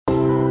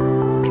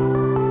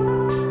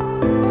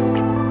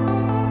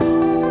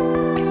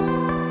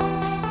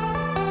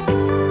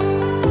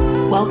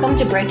Welcome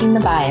to Breaking the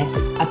Bias,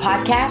 a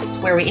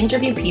podcast where we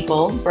interview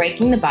people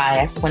breaking the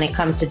bias when it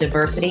comes to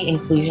diversity,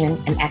 inclusion,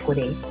 and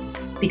equity.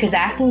 Because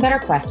asking better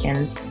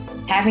questions,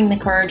 having the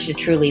courage to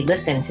truly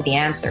listen to the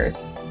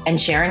answers,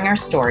 and sharing our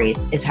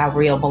stories is how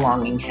real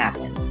belonging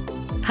happens.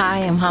 Hi,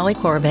 I'm Holly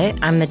Corbett.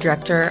 I'm the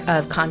Director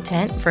of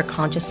Content for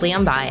Consciously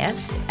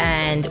Unbiased,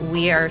 and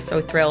we are so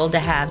thrilled to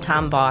have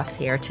Tom Boss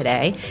here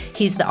today.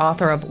 He's the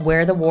author of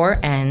Where the War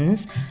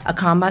Ends, a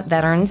combat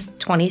veteran's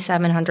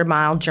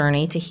 2,700-mile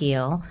journey to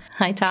heal.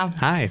 Hi, Tom.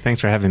 Hi, thanks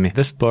for having me.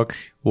 This book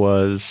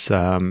was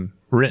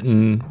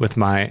written with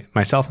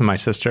myself and my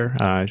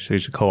sister.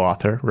 She's a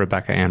co-author,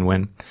 Rebecca Ann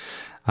Wynn.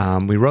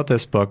 We wrote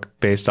this book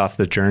based off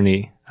the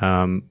journey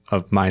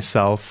of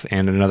myself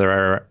and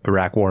another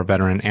Iraq War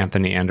veteran,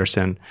 Anthony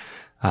Anderson,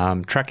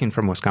 trekking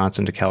from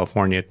Wisconsin to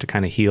California to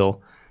kind of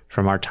heal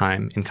from our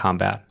time in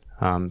combat.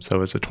 So it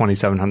was a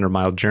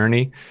 2,700-mile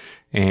journey,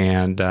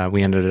 and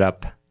we ended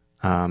up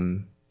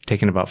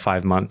taking about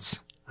 5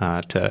 months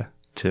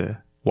to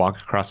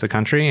walk across the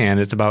country. And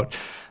it's about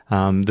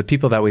the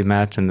people that we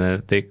met and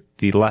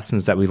the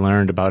lessons that we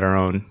learned about our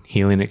own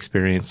healing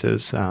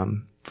experiences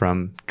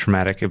from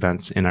traumatic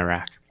events in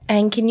Iraq.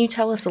 And can you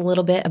tell us a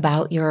little bit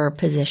about your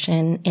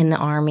position in the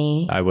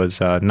Army? I was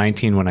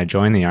 19 when I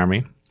joined the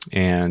Army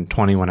and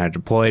 20 when I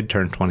deployed,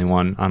 turned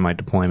 21 on my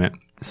deployment.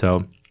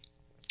 So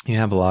you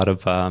have a lot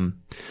of,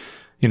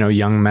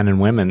 young men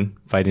and women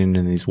fighting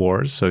in these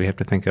wars. So you have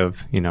to think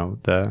of,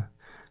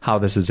 how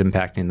this is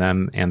impacting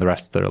them and the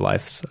rest of their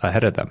lives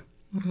ahead of them.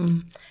 Mm-hmm.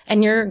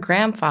 And your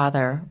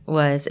grandfather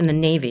was in the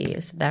Navy,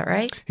 is that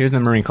right? He was in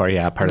the Marine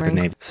Corps, part of the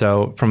Navy.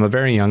 So from a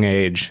very young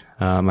age,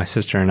 my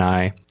sister and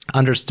I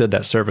understood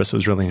that service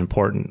was really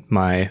important.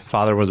 My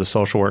father was a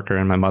social worker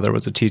and my mother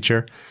was a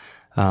teacher.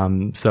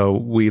 So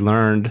we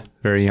learned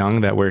very young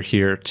that we're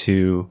here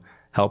to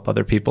help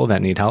other people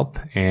that need help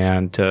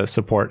and to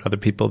support other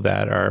people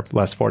that are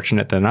less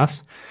fortunate than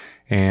us.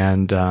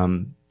 And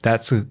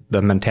that's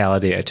the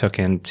mentality I took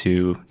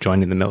into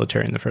joining the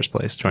military in the first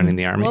place, joining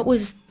the Army. What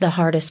was the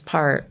hardest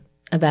part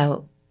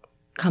about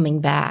coming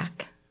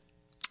back?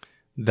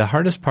 The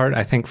hardest part,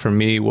 I think, for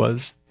me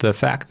was the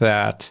fact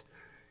that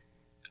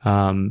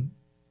not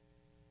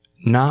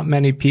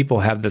many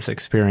people have this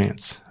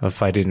experience of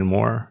fighting in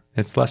war.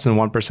 It's less than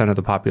 1% of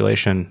the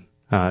population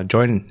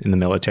join in the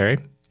military,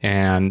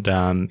 and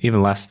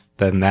even less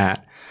than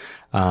that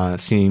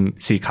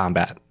see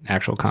combat,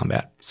 actual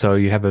combat. So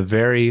you have a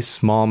very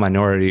small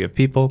minority of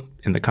people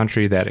in the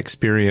country that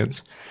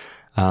experience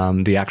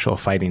the actual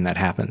fighting that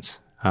happens.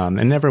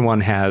 And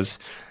everyone has,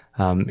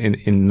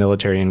 in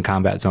military and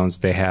combat zones,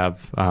 they have,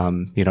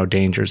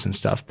 dangers and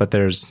stuff. But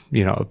there's,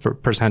 a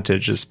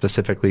percentage is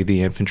specifically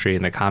the infantry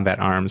and the combat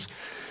arms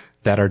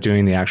that are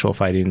doing the actual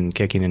fighting and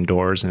kicking in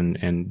doors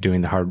and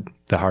doing the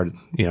hard,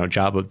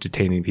 job of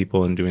detaining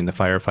people and doing the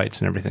firefights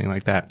and everything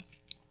like that.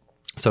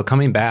 So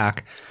coming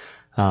back,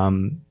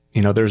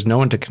 there's no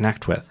one to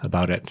connect with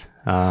about it.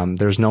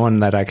 There's no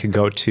one that I could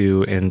go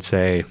to and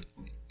say,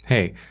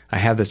 hey, I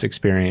have this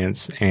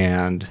experience,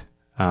 and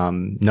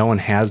no one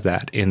has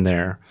that in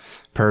their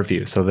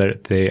purview. So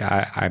that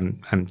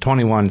I'm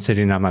 21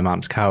 sitting on my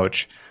mom's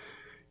couch,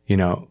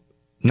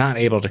 not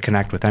able to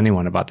connect with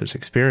anyone about this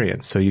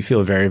experience. So you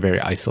feel very, very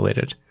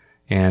isolated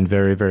and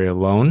very, very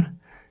alone.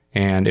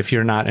 And if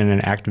you're not in an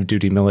active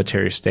duty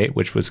military state,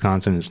 which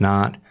Wisconsin is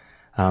not,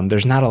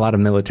 there's not a lot of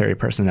military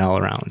personnel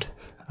around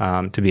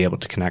to be able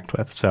to connect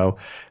with. So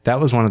that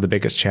was one of the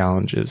biggest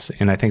challenges.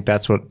 And I think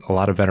that's what a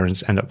lot of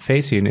veterans end up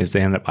facing, is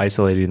they end up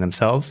isolating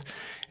themselves.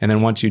 And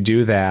then once you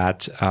do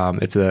that,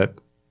 it's a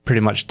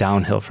pretty much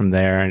downhill from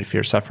there. And if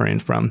you're suffering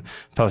from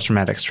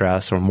post-traumatic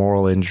stress or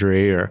moral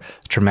injury or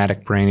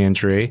traumatic brain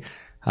injury,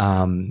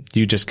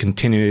 you just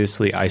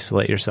continuously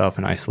isolate yourself.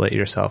 And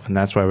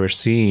that's why we're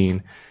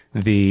seeing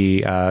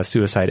the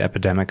suicide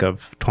epidemic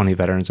of 20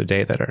 veterans a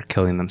day that are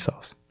killing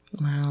themselves.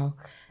 Wow.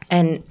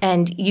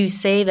 And you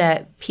say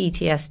that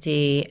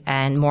PTSD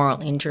and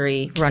moral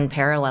injury run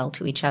parallel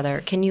to each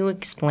other. Can you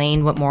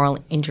explain what moral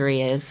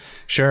injury is?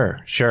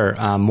 Sure.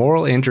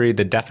 Moral injury,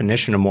 the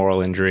definition of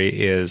moral injury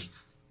is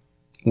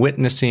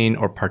witnessing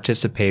or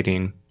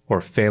participating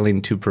or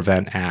failing to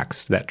prevent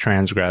acts that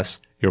transgress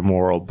your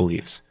moral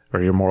beliefs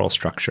or your moral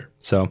structure.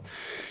 So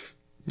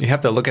you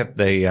have to look at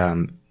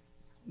the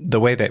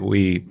way that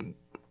we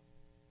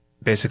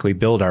basically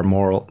build our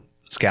moral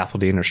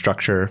scaffolding or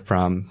structure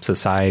from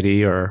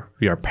society or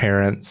your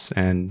parents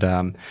and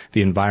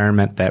the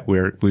environment that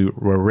we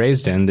were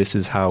raised in. This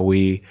is how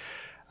we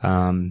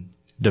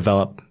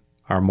develop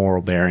our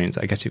moral bearings,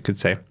 I guess you could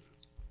say.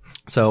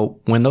 So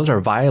when those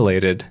are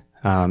violated,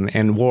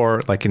 and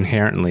war, like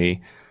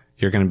inherently,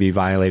 you're going to be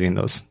violating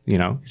those,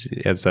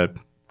 as a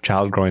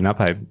child growing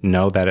up, I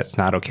know that it's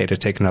not okay to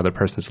take another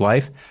person's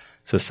life.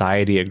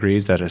 Society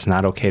agrees that it's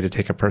not okay to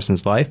take a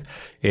person's life.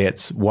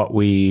 It's what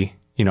we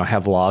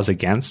have laws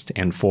against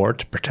and for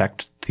to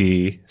protect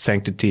the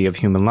sanctity of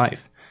human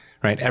life,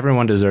 right?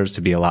 Everyone deserves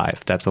to be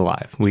alive. That's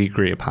alive. We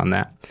agree upon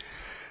that.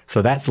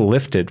 So that's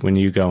lifted when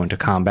you go into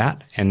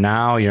combat. And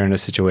now you're in a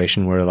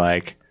situation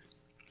where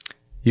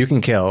you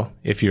can kill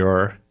if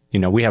you're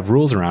we have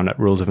rules around it,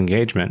 rules of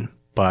engagement.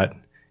 But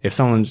if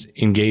someone's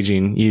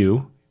engaging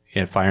you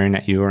and firing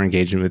at you or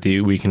engaging with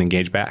you, we can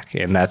engage back.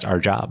 And that's our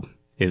job,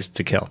 is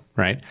to kill,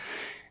 right?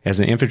 As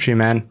an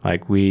infantryman,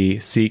 like, we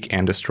seek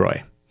and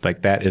destroy.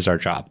 Like, that is our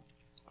job.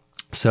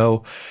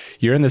 So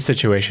you're in this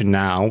situation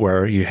now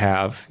where you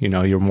have,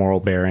 your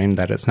moral bearing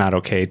that it's not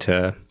okay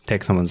to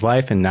take someone's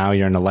life. And now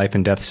you're in a life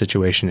and death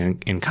situation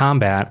in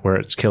combat where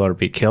it's kill or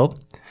be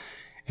killed.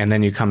 And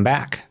then you come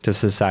back to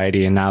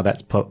society, and now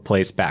that's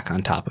placed back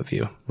on top of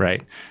you,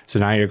 right? So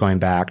now you're going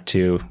back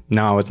to,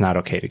 no, it's not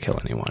okay to kill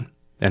anyone.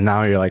 And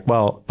now you're like,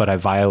 well, but I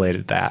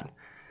violated that.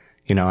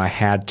 I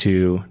had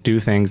to do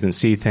things and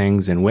see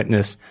things and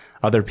witness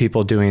other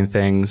people doing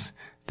things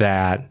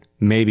that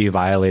maybe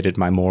violated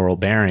my moral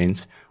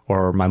bearings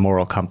or my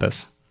moral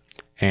compass.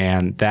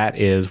 And that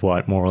is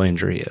what moral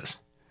injury is.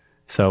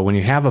 So when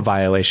you have a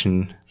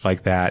violation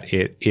like that,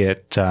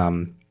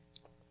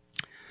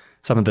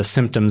 some of the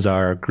symptoms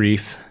are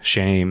grief,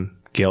 shame,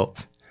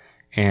 guilt,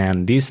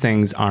 and these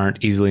things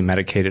aren't easily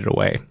medicated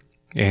away.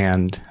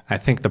 And I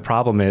think the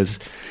problem is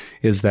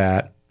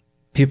that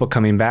people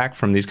coming back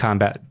from these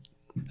combat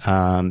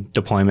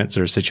deployments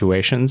or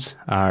situations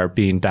are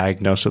being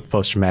diagnosed with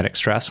post-traumatic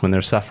stress when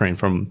they're suffering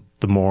from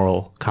the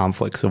moral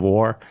conflicts of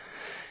war.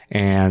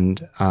 And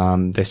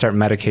they start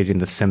medicating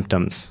the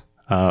symptoms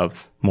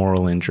of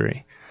moral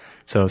injury.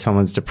 So if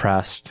someone's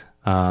depressed,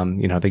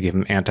 they give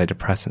them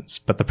antidepressants.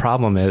 But the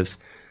problem is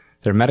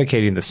they're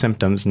medicating the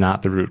symptoms,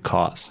 not the root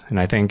cause. And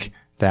I think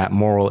that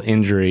moral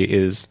injury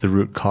is the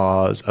root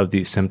cause of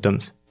these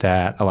symptoms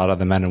that a lot of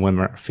the men and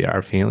women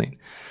are feeling.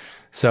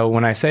 So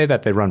when I say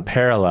that they run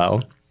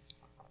parallel,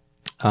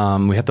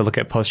 we have to look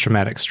at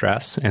post-traumatic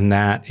stress, and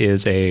that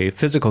is a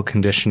physical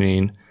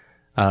conditioning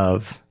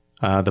of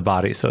the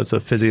body. So it's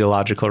a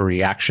physiological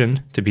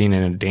reaction to being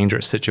in a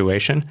dangerous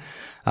situation.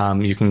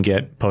 You can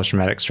get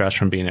post-traumatic stress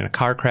from being in a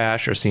car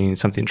crash or seeing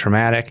something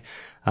traumatic,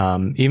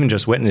 even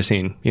just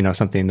witnessing,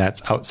 something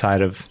that's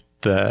outside of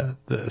the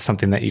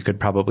something that you could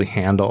probably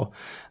handle,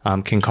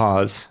 can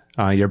cause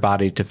your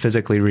body to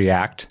physically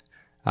react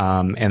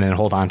and then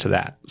hold on to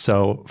that.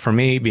 So for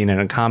me, being in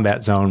a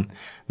combat zone,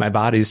 my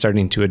body's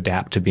starting to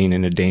adapt to being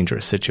in a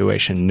dangerous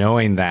situation,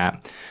 knowing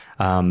that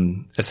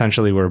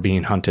essentially we're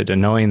being hunted,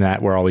 and knowing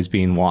that we're always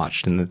being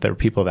watched and that there are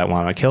people that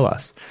want to kill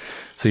us.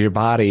 So your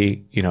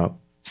body,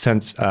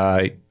 sense,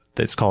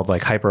 it's called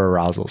like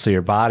hyperarousal. So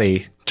your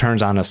body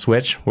turns on a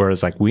switch where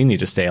it's like, we need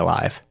to stay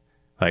alive.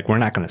 Like, we're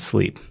not going to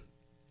sleep.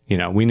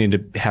 We need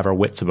to have our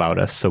wits about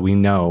us. So we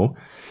know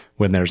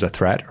when there's a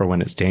threat or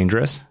when it's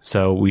dangerous.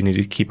 So we need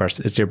to keep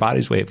it's your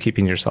body's way of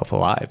keeping yourself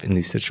alive in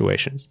these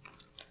situations.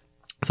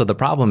 So the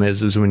problem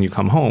is when you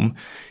come home,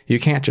 you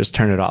can't just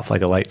turn it off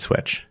like a light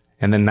switch.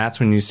 And then that's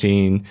when you've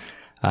seen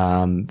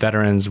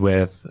veterans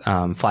with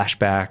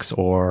flashbacks,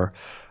 or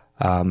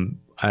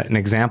an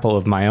example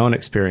of my own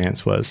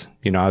experience was,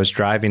 I was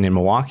driving in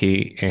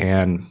Milwaukee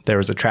and there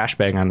was a trash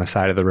bag on the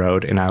side of the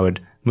road, and I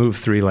would move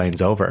 3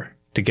 lanes over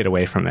to get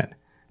away from it,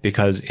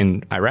 because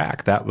in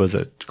Iraq, that was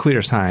a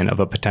clear sign of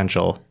a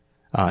potential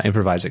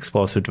improvised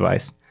explosive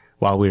device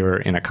while we were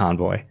in a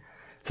convoy.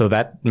 So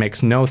that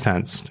makes no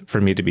sense for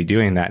me to be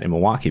doing that in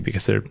Milwaukee,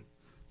 because they're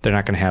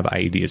not going to have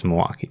IEDs in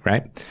Milwaukee,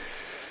 right?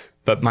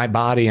 But my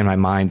body and my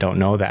mind don't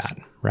know that,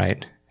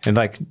 right? And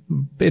like,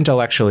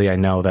 intellectually, I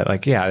know that,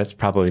 like, yeah, it's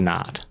probably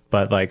not.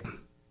 But like,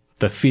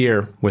 the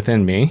fear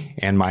within me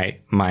and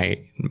my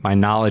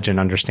knowledge and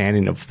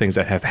understanding of things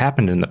that have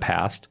happened in the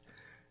past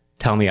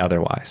tell me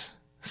otherwise.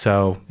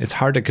 So it's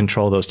hard to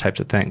control those types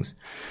of things.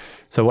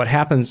 So what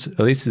happens, at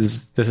least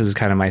this is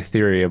kind of my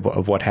theory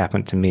of what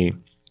happened to me,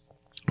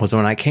 was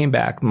when I came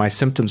back, my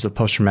symptoms of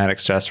post-traumatic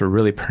stress were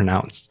really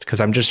pronounced, because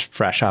I'm just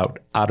fresh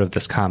out of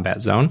this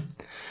combat zone.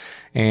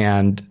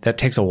 And that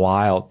takes a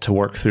while to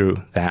work through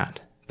that.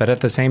 But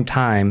at the same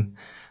time,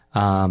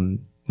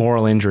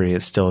 moral injury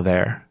is still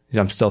there.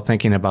 I'm still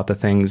thinking about the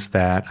things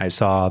that I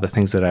saw, the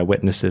things that I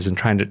witnessed, and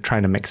trying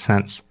to make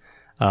sense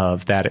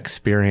of that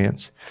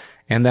experience.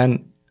 And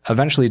then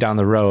eventually down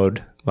the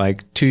road,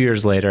 like 2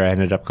 years later, I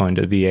ended up going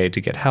to VA to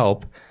get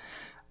help.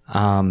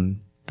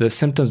 The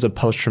symptoms of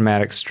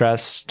post-traumatic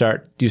stress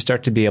you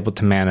start to be able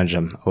to manage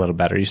them a little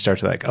better. You start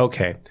to like,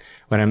 okay,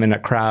 when I'm in a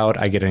crowd,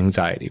 I get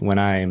anxiety. When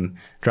I'm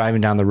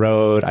driving down the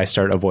road, I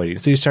start avoiding.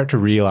 So you start to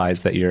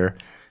realize that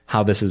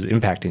how this is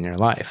impacting your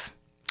life.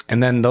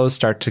 And then those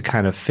start to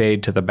kind of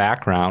fade to the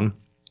background.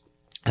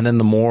 And then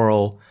the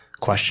moral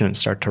questions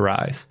start to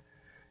rise.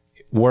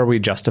 Were we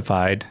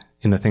justified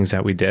in the things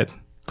that we did?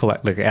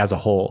 Like as a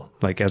whole,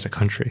 like as a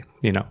country,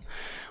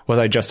 was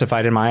I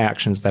justified in my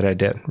actions that I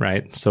did,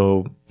 right?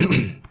 So,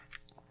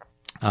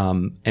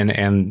 and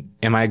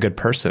am I a good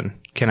person?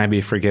 Can I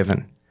be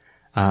forgiven?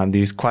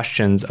 These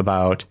questions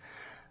about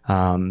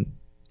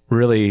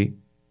really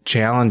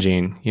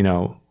challenging,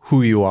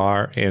 who you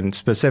are, and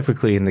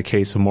specifically in the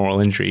case of moral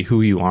injury,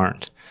 who you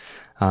aren't.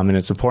 And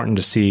it's important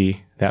to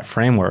see that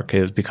framework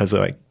is because,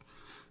 like,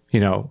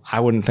 I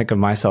wouldn't think of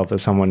myself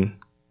as someone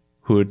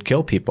who would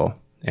kill people.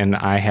 And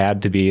I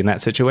had to be in that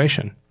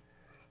situation.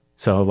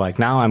 So like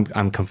now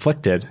I'm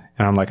conflicted,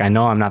 and I'm like, I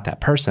know I'm not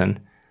that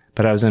person,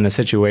 but I was in a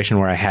situation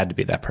where I had to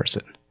be that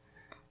person.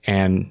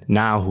 And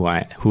now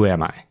who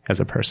am I as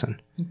a person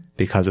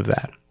because of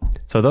that?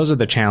 So those are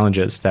the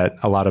challenges that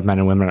a lot of men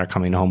and women are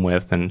coming home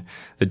with, and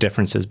the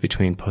differences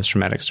between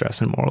post-traumatic stress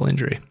and moral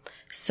injury.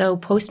 So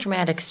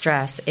post-traumatic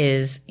stress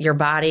is your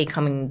body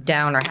coming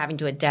down or having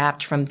to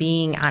adapt from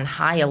being on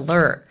high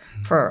alert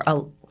for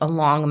a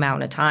long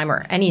amount of time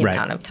or any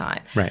amount of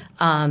time. Right.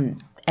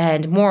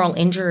 And moral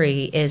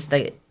injury is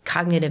the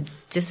cognitive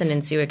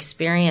dissonance you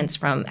experience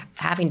from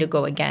having to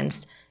go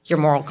against your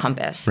moral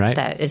compass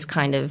that is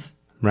kind of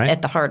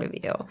at the heart of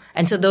you.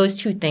 And so those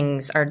two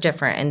things are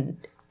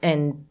different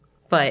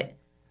but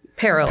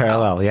parallel.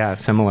 Parallel, yeah,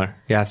 similar.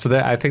 Yeah, so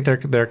I think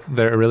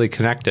they're really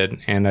connected,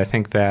 and I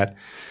think that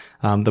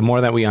the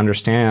more that we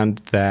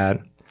understand that,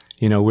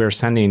 we're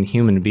sending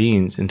human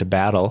beings into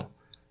battle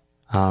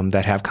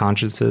that have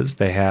consciences,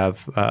 they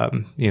have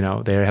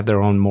they have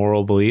their own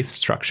moral belief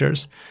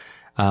structures,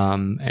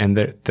 and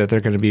that they're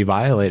going to be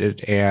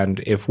violated. And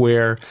if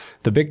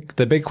the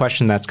big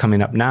question that's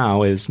coming up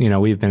now is,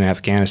 we've been in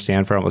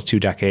Afghanistan for almost 2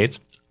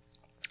 decades.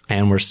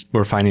 And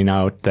we're finding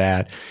out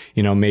that,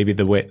 maybe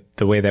the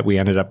way that we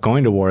ended up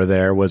going to war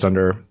there was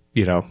under,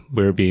 we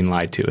were being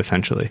lied to,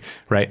 essentially,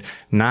 right?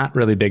 Not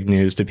really big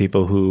news to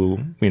people who,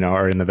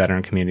 are in the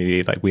veteran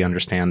community. Like, we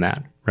understand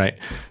that, right?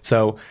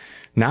 So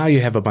now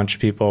you have a bunch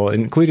of people,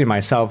 including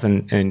myself,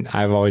 and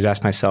I've always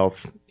asked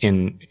myself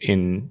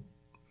in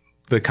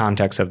the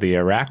context of the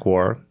Iraq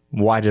War,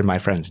 why did my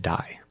friends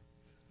die,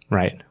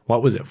 right?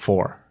 What was it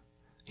for?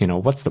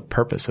 What's the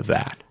purpose of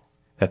that?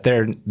 That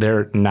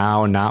they're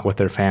now not with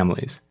their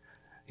families,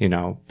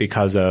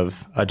 because of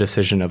a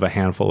decision of a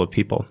handful of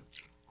people.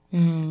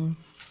 Mm.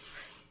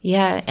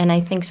 Yeah, and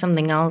I think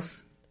something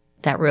else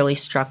that really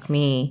struck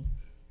me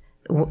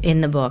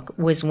in the book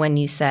was when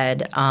you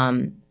said,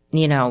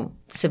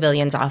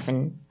 civilians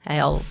often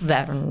hail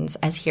veterans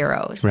as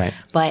heroes, right?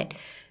 But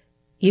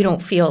you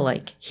don't feel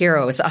like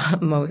heroes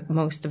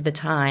most of the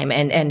time,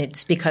 and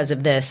it's because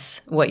of this,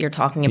 what you're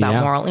talking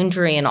about, moral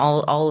injury, and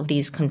all of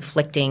these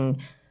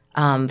conflicting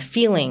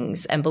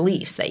feelings and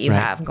beliefs that you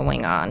have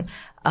going on.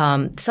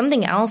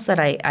 Something else that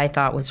I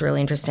thought was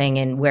really interesting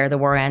in Where the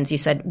War Ends, you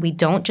said, we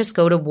don't just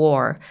go to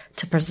war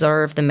to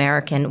preserve the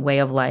American way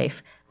of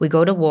life. We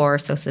go to war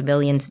so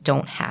civilians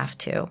don't have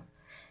to.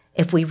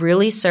 If we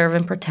really serve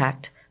and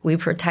protect, we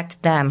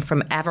protect them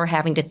from ever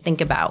having to think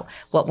about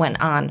what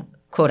went on,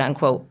 quote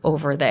unquote,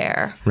 over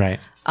there. Right.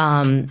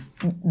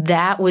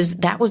 That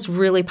was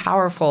really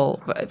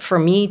powerful for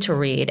me to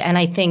read. And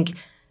I think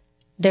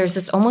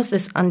there's almost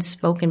this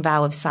unspoken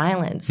vow of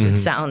silence, it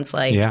sounds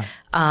like. Yeah.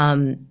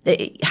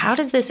 How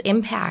does this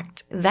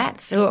impact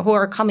vets who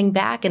are coming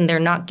back and they're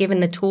not given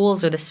the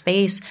tools or the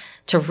space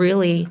to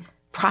really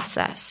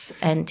process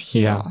and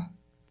heal?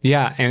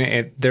 Yeah,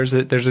 and there's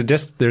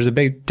a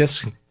big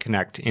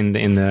disconnect in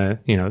the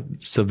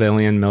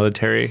civilian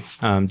military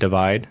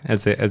divide,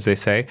 as they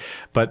say.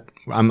 But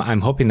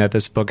I'm hoping that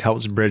this book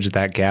helps bridge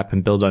that gap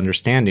and build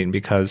understanding,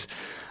 because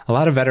a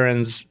lot of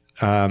veterans,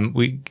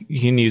 you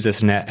can use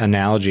this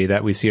analogy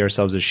that we see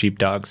ourselves as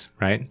sheepdogs,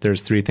 right?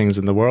 There's 3 things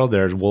in the world.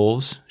 There's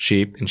wolves,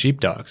 sheep, and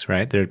sheepdogs,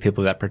 right? There are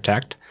people that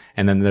protect,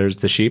 and then there's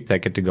the sheep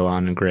that get to go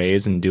on and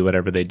graze and do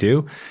whatever they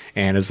do.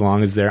 And as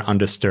long as they're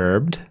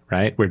undisturbed,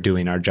 right, we're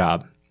doing our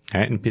job,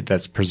 right? And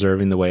that's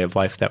preserving the way of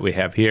life that we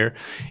have here.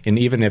 And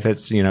even if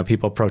it's,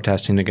 people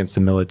protesting against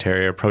the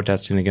military or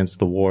protesting against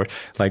the war,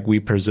 like,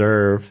 we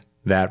preserve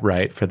that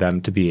right for them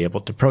to be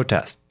able to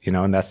protest,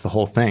 and that's the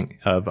whole thing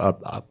of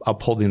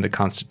upholding the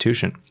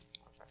Constitution.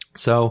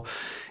 So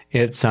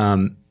it's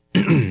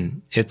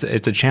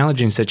it's a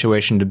challenging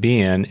situation to be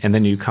in, and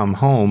then you come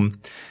home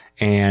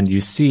and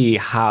you see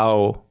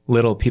how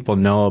little people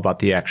know about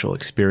the actual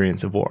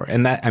experience of war.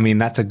 And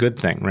that's a good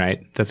thing,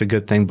 right? That's a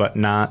good thing, but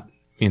not,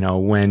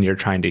 when you're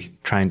trying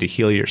to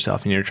heal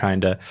yourself and you're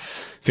trying to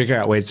figure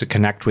out ways to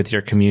connect with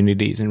your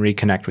communities and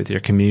reconnect with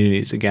your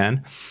communities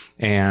again.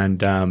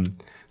 And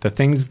the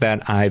things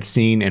that I've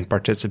seen and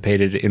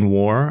participated in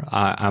war,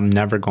 I'm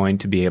never going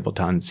to be able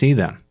to unsee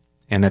them.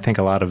 And I think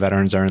a lot of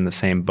veterans are in the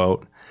same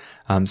boat.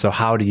 So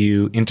how do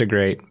you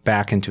integrate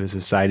back into a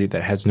society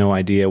that has no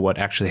idea what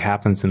actually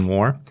happens in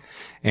war,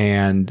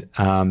 and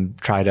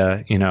try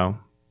to,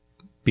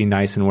 be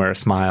nice and wear a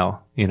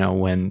smile,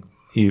 when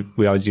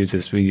we always use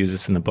this. We use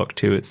this in the book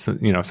too. It's,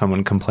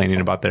 someone complaining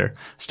about their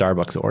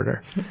Starbucks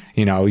order.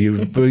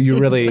 You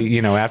really,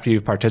 after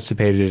you've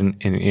participated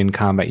in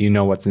combat,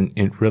 what's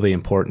really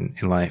important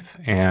in life,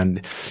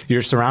 and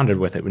you're surrounded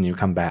with it when you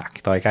come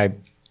back. Like, I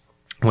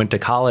went to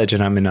college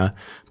and I'm in a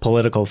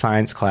political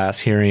science class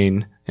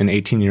hearing an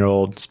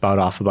 18-year-old spout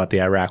off about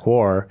the Iraq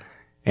War,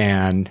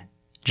 and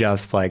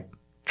just like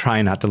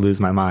trying not to lose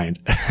my mind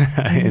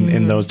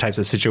in those types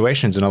of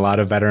situations. And a lot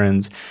of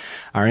veterans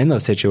are in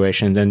those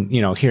situations, and,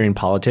 hearing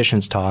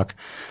politicians talk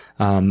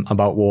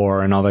about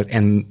war and all that.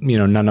 And,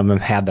 none of them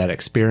had that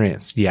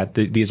experience yet.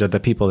 These are the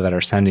people that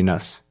are sending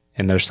us,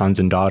 and their sons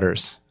and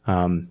daughters,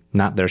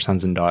 not their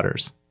sons and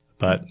daughters,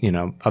 but,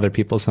 other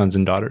people's sons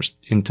and daughters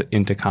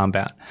into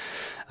combat.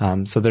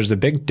 So there's a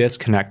big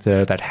disconnect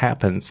there that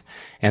happens.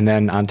 And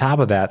then on top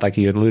of that, like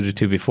you alluded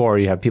to before,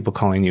 you have people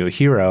calling you a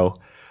hero,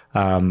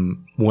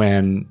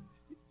 when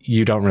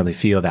you don't really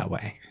feel that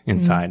way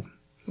inside.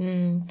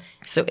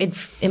 So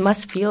it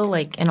must feel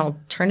like an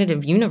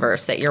alternative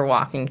universe that you're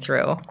walking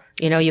through.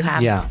 You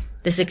have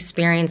this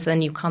experience,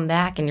 then you come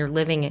back and you're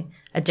living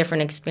a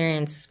different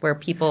experience where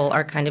people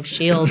are kind of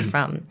shielded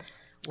from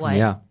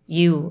what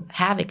you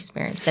have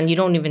experienced, and you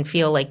don't even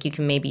feel like you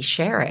can maybe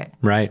share it.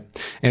 Right.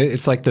 And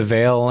it's like the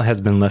veil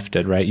has been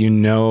lifted, right?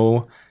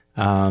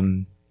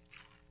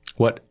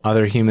 What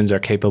other humans are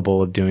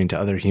capable of doing to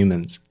other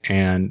humans.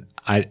 And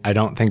I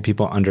don't think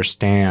people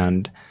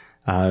understand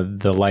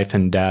the life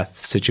and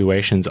death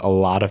situations a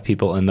lot of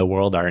people in the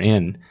world are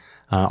in,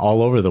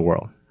 all over the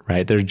world,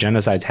 right? There's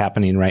genocides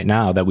happening right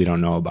now that we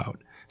don't know about,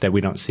 that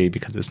we don't see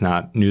because it's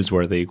not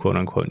newsworthy, quote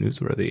unquote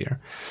newsworthy or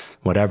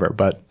whatever.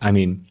 But I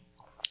mean,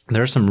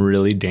 there's some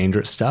really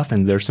dangerous stuff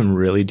and there's some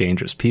really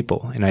dangerous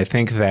people. And I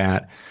think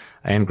that,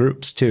 and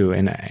groups too.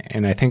 And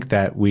I think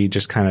that we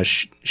just kind of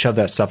shove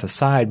that stuff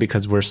aside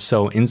because we're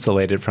so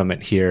insulated from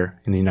it here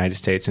in the United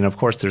States. And of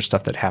course, there's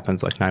stuff that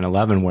happens like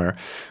 9/11 where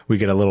we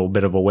get a little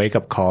bit of a wake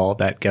up call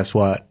that guess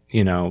what,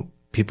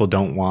 people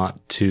don't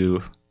want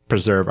to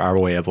preserve our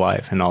way of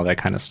life and all that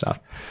kind of stuff.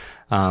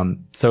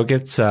 So it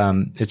gets,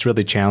 it's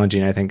really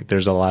challenging. I think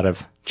there's a lot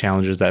of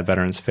challenges that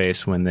veterans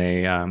face when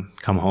they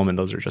come home, and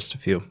those are just a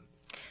few.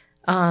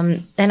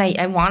 And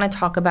I want to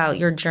talk about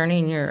your journey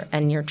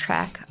and your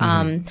trek.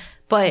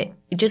 But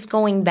just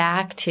going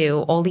back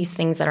to all these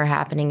things that are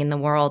happening in the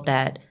world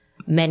that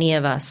many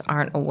of us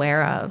aren't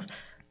aware of,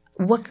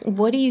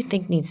 what do you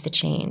think needs to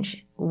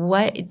change?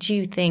 What do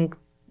you think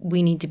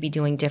we need to be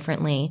doing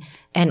differently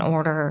in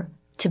order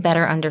to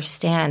better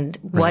understand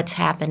what's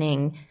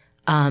happening,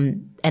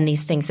 and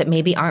these things that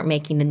maybe aren't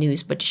making the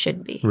news but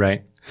should be?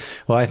 Right.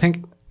 Well, I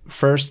think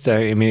first,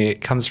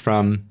 it comes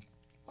from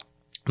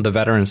the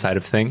veteran side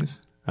of things.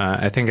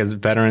 I think as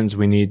veterans,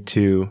 we need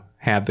to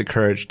have the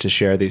courage to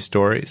share these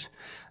stories.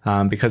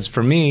 Because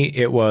for me,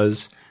 it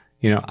was,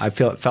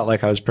 it felt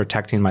like I was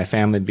protecting my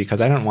family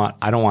because I don't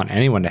want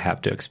anyone to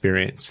have to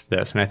experience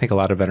this. And I think a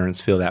lot of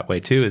veterans feel that way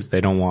too, is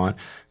they don't want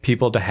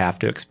people to have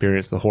to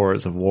experience the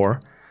horrors of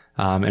war.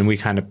 And we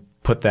kind of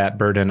put that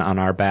burden on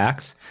our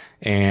backs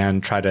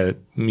and try to,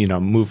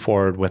 move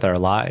forward with our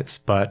lives.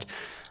 But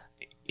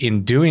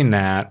in doing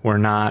that, we're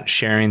not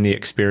sharing the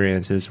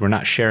experiences. We're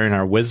not sharing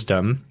our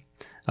wisdom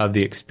of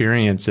the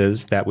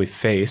experiences that we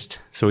faced.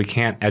 So we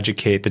can't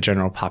educate the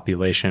general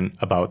population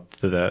about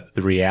the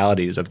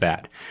realities of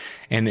that.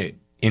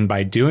 And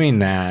by doing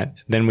that,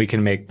 then we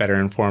can make better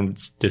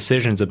informed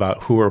decisions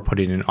about who we're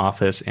putting in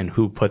office and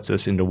who puts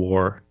us into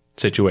war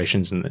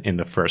situations in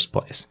the first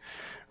place.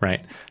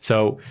 Right.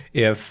 So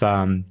if,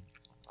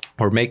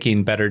 we're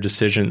making better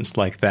decisions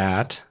like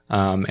that.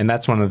 And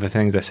that's one of the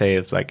things I say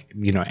is like,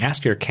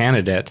 ask your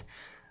candidate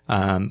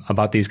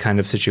about these kind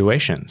of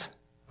situations.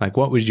 Like,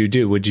 what would you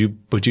do? Would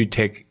you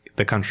take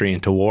the country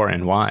into war,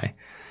 and why?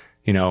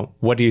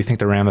 What do you think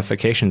the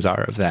ramifications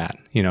are of that?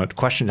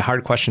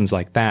 Hard questions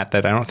like that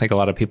I don't think a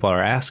lot of people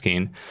are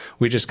asking.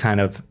 We just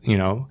kind of,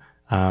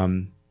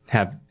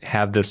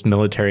 have this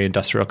military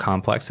industrial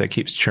complex that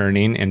keeps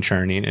churning and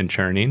churning and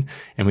churning.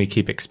 And we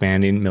keep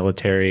expanding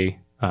military,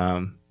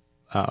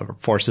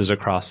 forces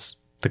across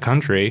the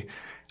country,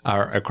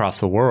 across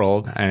the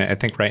world. And I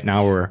think right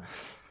now we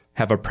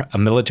have a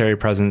military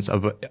presence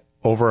of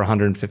over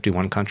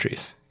 151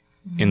 countries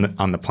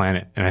on the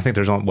planet. And I think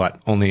there's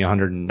only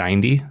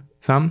 190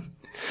 some.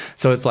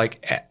 So it's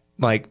like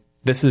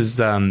this is,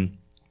 the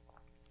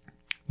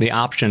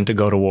option to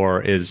go to war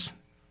is,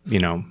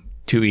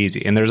 too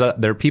easy. And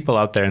there are people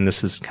out there, and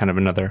this is kind of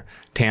another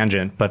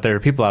tangent, but there are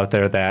people out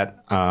there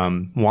that,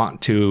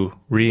 want to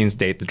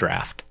reinstate the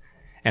draft.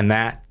 And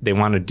that they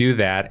want to do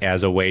that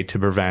as a way to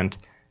prevent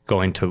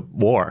going to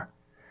war.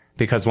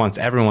 Because once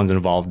everyone's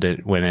involved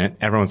in it,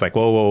 everyone's like,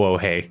 whoa,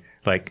 hey,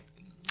 like,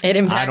 it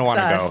impacts I don't want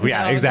to go. No.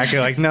 Yeah, exactly.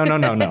 Like, no.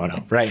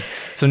 Right.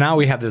 So now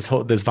we have this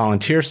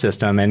volunteer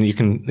system, and you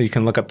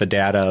can look up the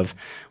data of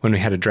when we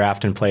had a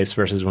draft in place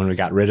versus when we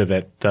got rid of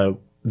it.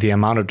 The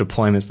amount of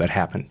deployments that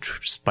happened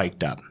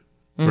spiked up.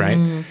 Right.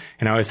 And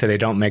I always say they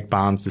don't make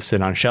bombs to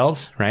sit on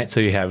shelves. Right. So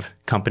you have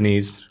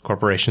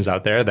corporations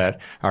out there that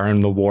are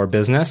in the war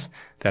business,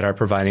 that are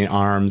providing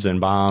arms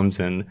and bombs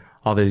and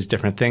all these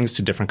different things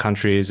to different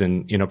countries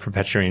and,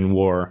 perpetuating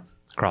war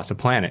across the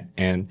planet.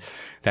 And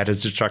that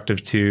is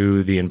destructive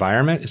to the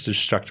environment. It's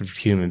destructive to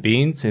human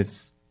beings.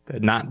 It's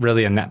not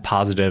really a net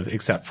positive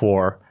except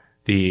for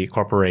the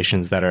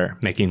corporations that are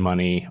making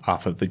money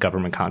off of the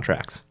government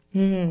contracts.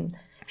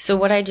 So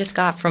what I just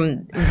got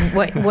from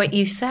what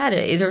you said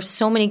is there's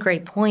so many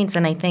great points.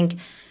 And I think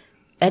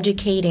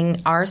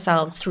educating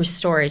ourselves through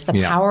stories,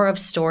 the power of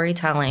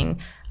storytelling,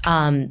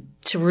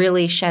 to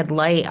really shed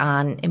light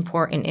on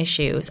important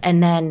issues,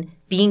 and then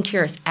being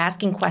curious,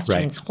 asking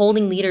questions,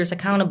 holding leaders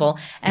accountable,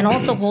 and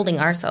also holding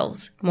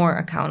ourselves more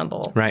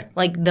accountable. Right.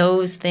 Like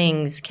those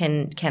things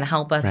can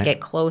help us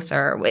get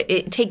closer.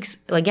 It takes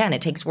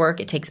work,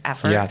 it takes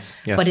effort. Yes.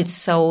 But it's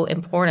so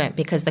important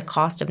because the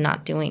cost of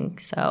not doing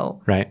so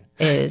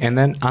is. And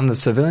then on the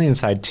civilian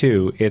side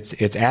too,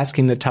 it's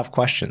asking the tough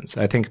questions.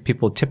 I think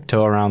people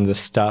tiptoe around this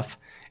stuff.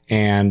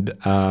 And,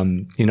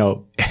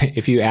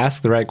 if you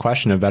ask the right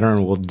question, a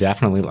veteran will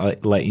definitely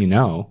let you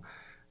know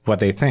what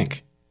they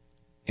think.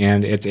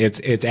 And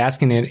it's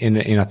asking it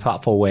in a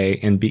thoughtful way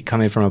and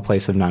coming from a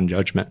place of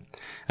non-judgment.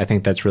 I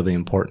think that's really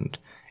important.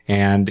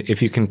 And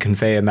if you can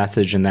convey a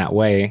message in that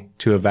way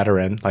to a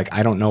veteran, like,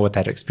 I don't know what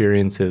that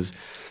experience is,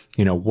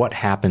 what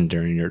happened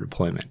during your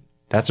deployment?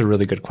 That's a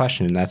really good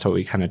question. And that's what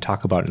we kind of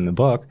talk about in the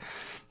book,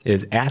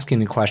 is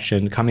asking a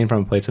question coming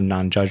from a place of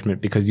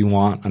non-judgment because you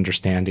want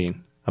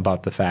understanding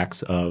about the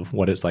facts of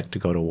what it's like to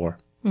go to war.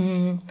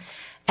 Mm-hmm.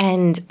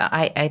 And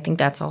I think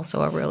that's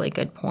also a really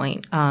good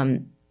point.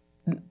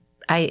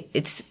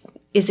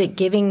 Is it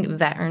giving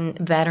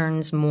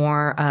veterans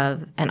more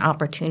of an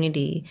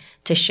opportunity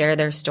to share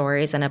their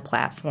stories and a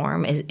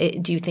platform?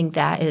 Do you think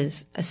that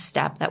is a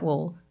step that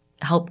will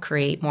help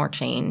create more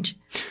change?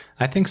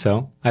 I think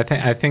so.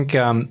 I think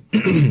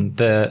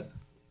the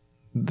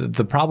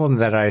problem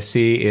that I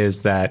see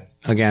is that,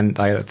 again,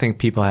 I think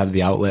people have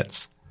the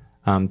outlets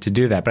to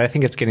do that, but I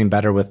think it's getting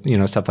better with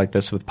stuff like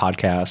this, with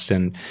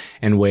podcasts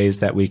and ways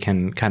that we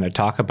can kind of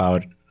talk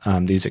about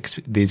these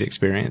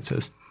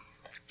experiences.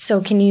 So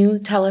can you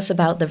tell us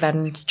about the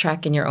Veterans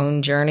Trek and your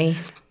own journey?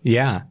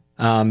 Yeah.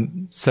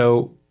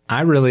 So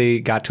I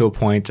really got to a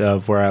point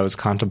of where I was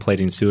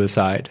contemplating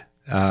suicide,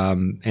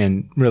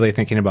 and really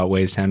thinking about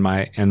ways to end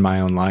my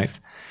own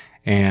life.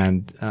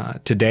 And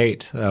to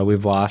date,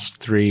 we've lost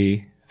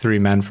three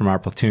men from our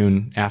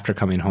platoon after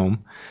coming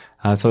home.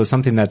 So it's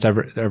something that's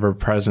ever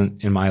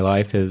present in my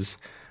life, is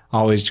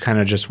always kind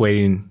of just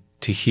waiting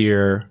to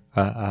hear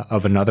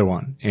of another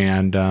one.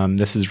 And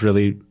this is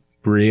really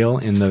real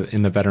in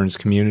the veterans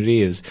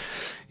community. Is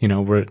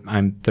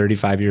I'm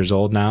 35 years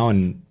old now,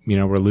 and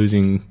we're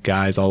losing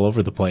guys all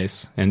over the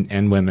place,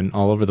 and women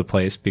all over the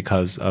place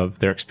because of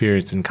their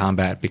experience in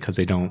combat, because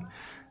they don't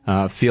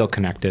feel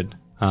connected.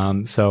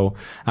 So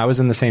I was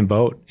in the same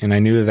boat, and I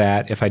knew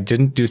that if I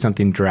didn't do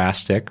something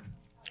drastic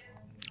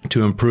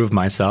to improve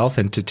myself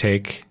and to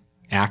take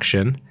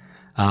action,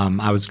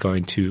 I was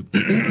going to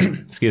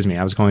end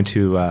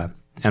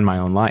my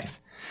own life.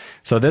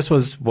 So this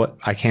was what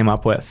I came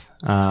up with,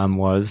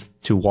 was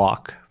to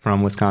walk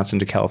from Wisconsin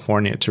to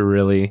California to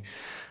really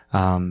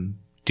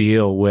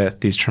deal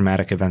with these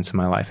traumatic events in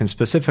my life, and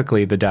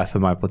specifically the death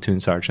of my platoon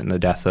sergeant, the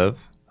death of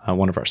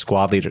one of our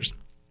squad leaders,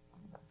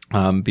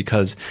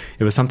 because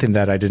it was something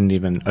that I didn't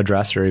even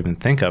address or even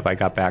think of. I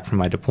got back from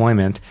my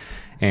deployment,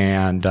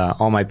 and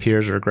all my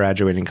peers were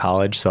graduating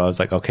college, so I was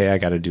like, okay, I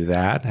got to do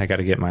that. I got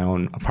to get my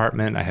own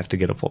apartment. I have to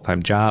get a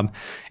full-time job,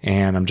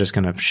 and I'm just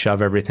going to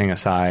shove everything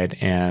aside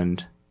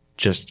and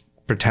just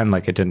pretend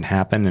like it didn't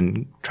happen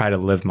and try to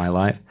live my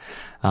life.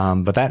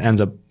 But that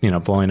ends up,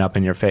 blowing up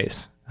in your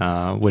face,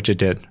 which it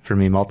did for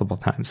me multiple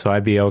times. So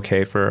I'd be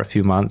okay for a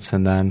few months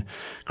and then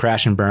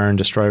crash and burn,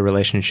 destroy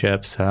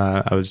relationships.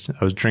 I was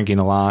drinking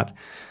a lot,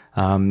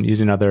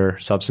 using other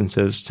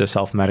substances to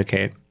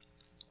self-medicate.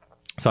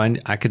 So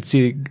I could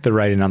see the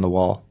writing on the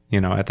wall,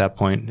 at that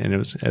point, and it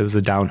was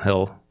a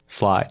downhill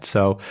slide.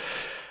 So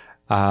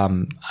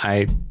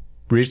I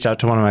reached out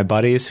to one of my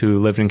buddies who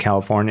lived in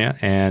California,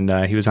 and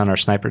he was on our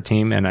sniper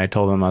team, and I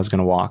told him I was going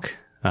to walk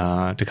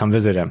to come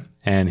visit him.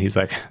 And he's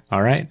like,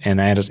 all right.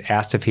 And I just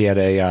asked if he had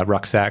a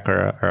rucksack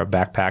or a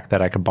backpack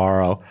that I could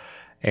borrow.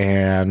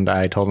 And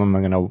I told him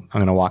I'm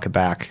going to walk it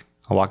back.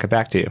 I'll walk it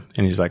back to you.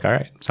 And he's like, all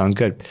right, sounds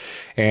good.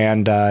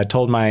 And I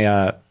told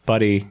my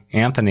buddy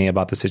Anthony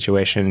about the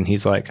situation, and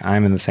he's like,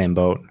 I'm in the same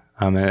boat.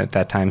 And at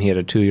that time, he had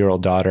a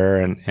 2-year-old daughter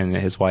and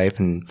his wife,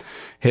 and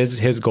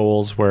his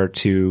goals were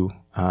to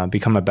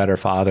become a better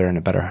father and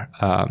a better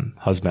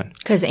husband.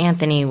 Because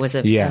Anthony was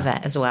a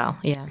vet as well.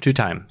 Yeah.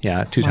 Two-time,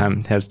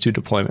 has 2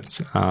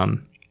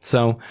 deployments.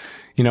 So,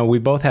 we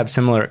both have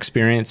similar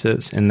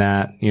experiences in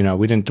that,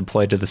 we didn't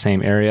deploy to the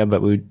same area,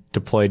 but we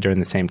deployed during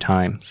the same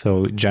time.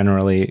 So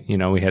generally,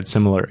 we had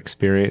similar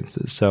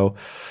experiences. So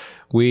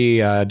we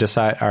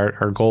decide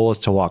our goal is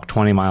to walk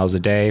 20 miles a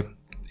day.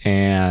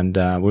 And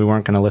we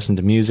weren't going to listen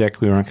to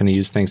music. We weren't going to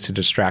use things to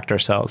distract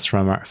ourselves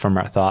from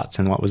our thoughts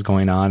and what was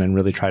going on, and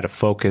really try to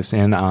focus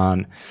in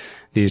on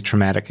these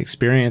traumatic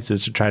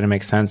experiences to try to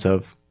make sense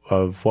of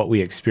what we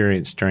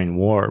experienced during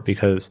war.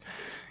 Because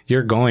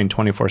you're going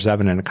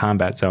 24/7 in a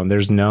combat zone.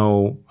 There's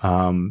no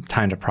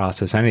time to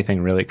process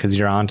anything really, because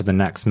you're on to the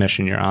next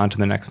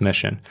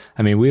mission.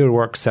 I mean, we would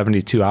work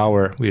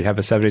we'd have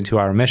a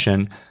 72-hour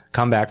mission,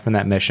 come back from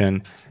that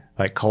mission,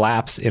 like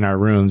collapse in our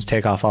rooms,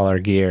 take off all our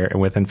gear,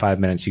 and within 5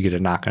 minutes you get a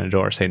knock on the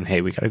door saying,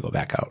 hey, we got to go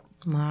back out.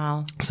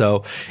 Wow.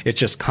 So it's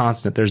just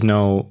constant.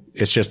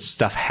 It's just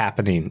stuff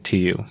happening to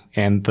you.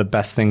 And the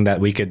best thing that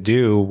we could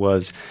do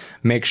was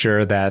make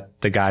sure that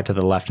the guy to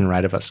the left and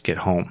right of us get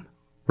home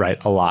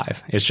right,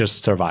 alive. It's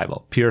just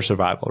survival, pure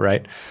survival,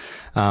 right?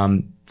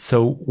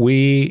 So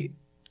we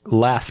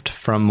left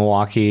from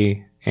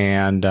Milwaukee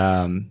and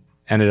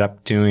ended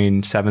up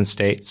doing 7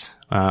 states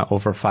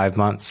over 5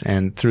 months.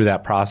 And through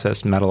that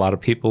process, met a lot of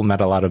people,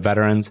 met a lot of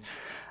veterans.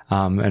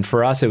 And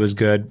for us, it was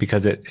good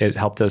because it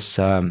helped us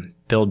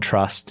build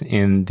trust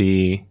in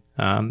the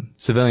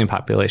civilian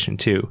population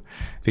too.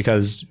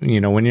 Because,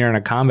 when you're in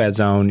a combat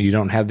zone, you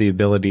don't have the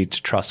ability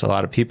to trust a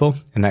lot of people,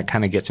 and that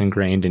kind of gets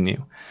ingrained in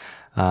you.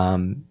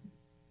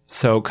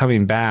 So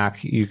coming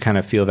back, you kind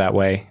of feel that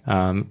way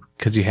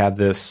because you have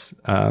this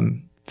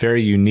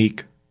very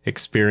unique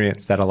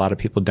experience that a lot of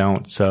people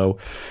don't. So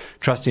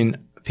trusting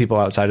people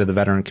outside of the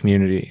veteran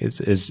community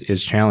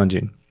is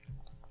challenging.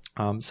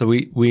 So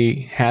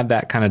we had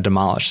that kind of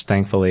demolished,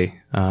 thankfully,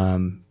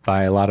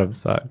 by a lot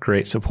of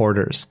great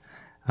supporters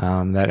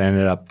that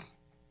ended up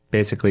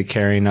basically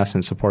carrying us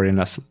and supporting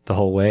us the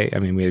whole way. I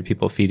mean, we had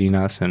people feeding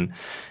us and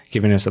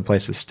giving us a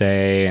place to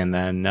stay, and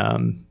then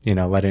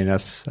letting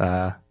us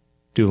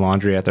do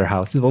laundry at their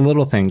house. The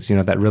little things,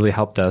 that really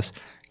helped us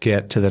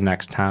get to the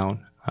next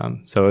town.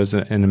 So it was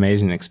an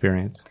amazing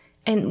experience.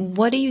 And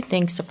what do you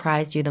think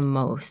surprised you the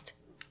most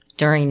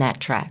during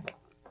that trek?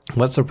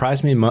 What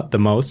surprised me the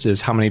most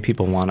is how many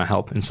people want to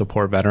help and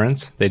support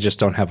veterans. They just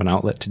don't have an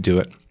outlet to do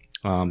it.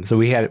 So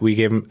we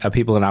gave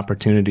people an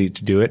opportunity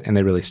to do it, and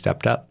they really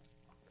stepped up.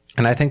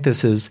 And I think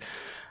this is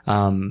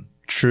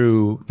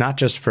true not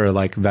just for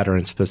like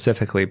veterans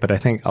specifically, but I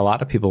think a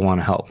lot of people want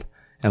to help,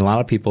 and a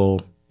lot of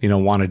people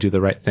want to do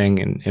the right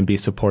thing and be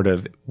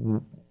supportive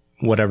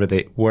wherever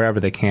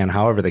they can,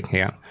 however they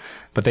can.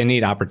 But they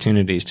need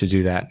opportunities to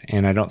do that,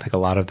 and I don't think a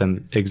lot of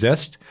them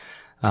exist.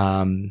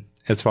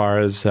 As far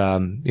as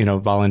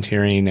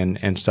volunteering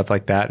and stuff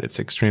like that, it's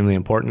extremely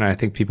important. I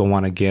think people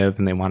want to give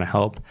and they want to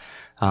help.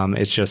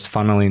 It's just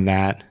funneling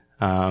that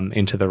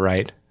into the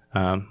right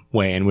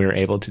way, and we were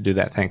able to do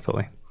that,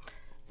 thankfully.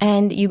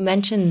 And you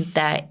mentioned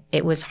that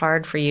it was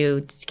hard for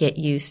you to get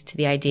used to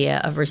the idea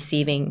of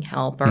receiving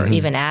help or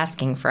even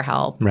asking for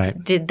help.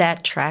 Right. Did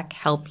that trek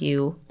help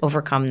you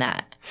overcome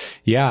that?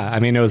 Yeah,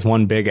 I mean, it was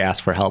one big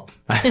ask for help.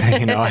 I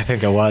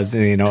think it was.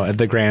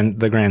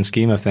 The grand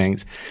scheme of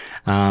things.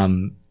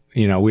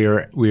 We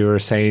were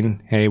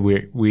saying, hey,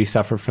 we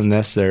suffer from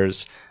this.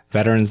 There's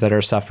veterans that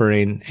are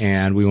suffering,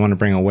 and we want to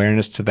bring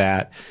awareness to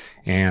that.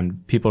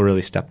 And people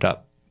really stepped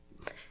up.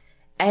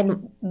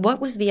 And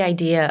what was the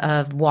idea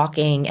of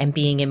walking and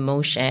being in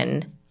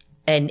motion,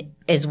 and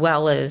as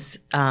well as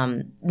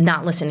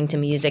not listening to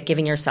music,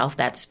 giving yourself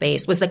that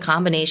space? Was the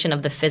combination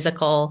of the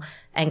physical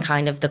and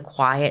kind of the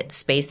quiet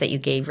space that you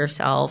gave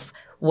yourself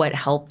what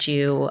helped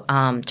you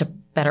to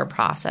better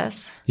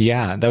process?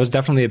 Yeah, that was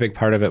definitely a big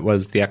part of it,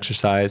 was the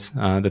exercise,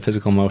 the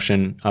physical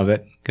motion of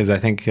it. Because I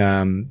think,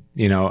 I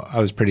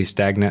was pretty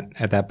stagnant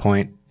at that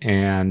point,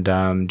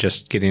 and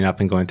just getting up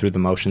and going through the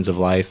motions of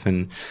life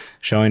and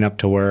showing up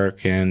to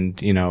work.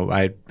 And,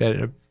 I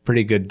had a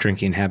pretty good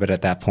drinking habit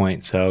at that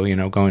point. So,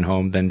 going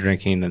home, then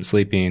drinking, then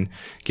sleeping,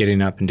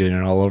 getting up and doing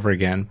it all over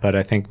again. But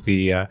I think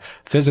the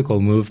physical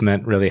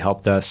movement really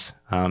helped us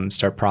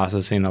start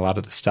processing a lot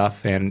of the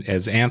stuff. And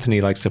as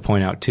Anthony likes to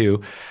point out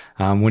too,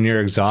 when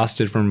you're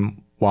exhausted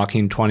from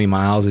walking 20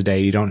 miles a day,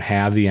 you don't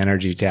have the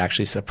energy to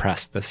actually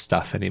suppress this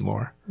stuff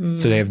anymore.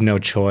 So they have no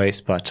choice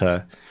but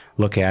to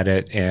look at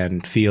it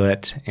and feel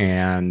it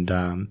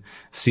and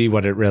see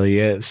what it really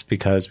is,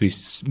 because we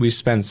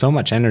spend so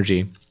much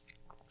energy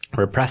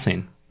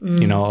repressing,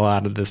 a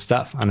lot of this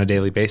stuff on a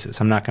daily basis.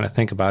 I'm not going to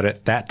think about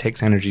it. That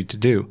takes energy to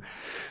do.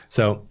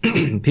 So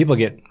people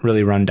get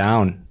really run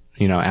down,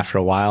 after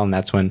a while, and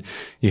that's when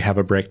you have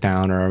a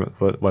breakdown, or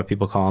what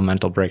people call a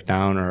mental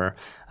breakdown, or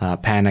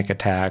panic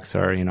attacks,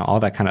 or, all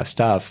that kind of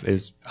stuff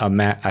is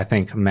I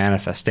think a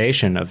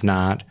manifestation of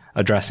not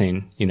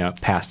addressing,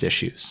 past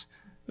issues.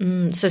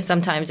 So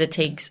sometimes it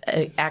takes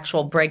an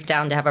actual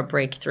breakdown to have a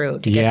breakthrough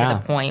to get to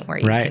the point where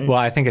you can... Well,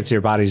 I think it's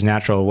your body's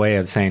natural way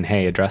of saying,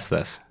 hey, address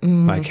this.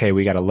 Like, hey,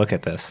 we got to look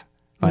at this.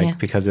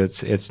 Because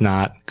it's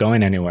not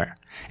going anywhere.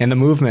 And the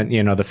movement,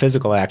 the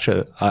physical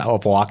action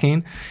of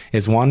walking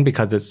is one,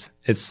 because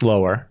it's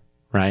slower,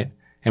 right?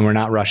 And we're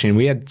not rushing.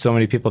 We had so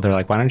many people that are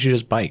like, why don't you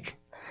just bike?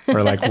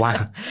 Or like,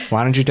 why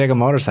don't you take a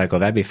motorcycle?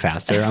 That'd be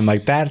faster. I'm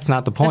like, that's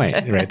not the point,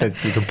 right?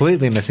 That's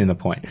completely missing the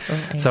point.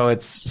 Okay. So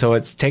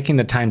it's taking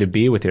the time to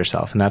be with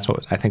yourself. And that's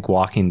what I think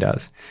walking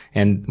does.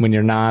 And when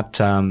you're not,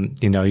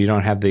 you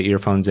don't have the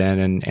earphones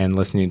in and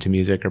listening to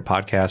music or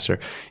podcasts or,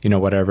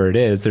 whatever it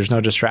is, there's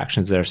no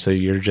distractions there. So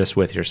you're just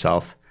with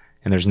yourself,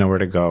 and there's nowhere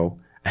to go.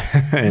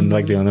 And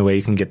like the only way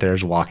you can get there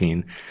is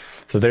walking.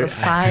 So for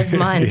 5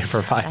 months.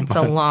 For 5 months.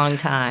 That's a long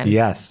time.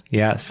 Yes.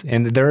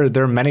 And there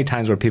are many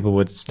times where people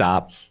would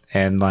stop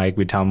and like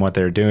we'd tell them what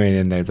they're doing,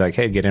 and they'd be like,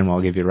 hey, get in, I'll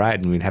give you a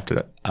ride. And we'd have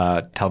to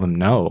tell them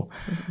no,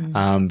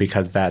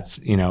 because that's,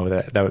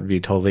 that would be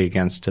totally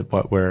against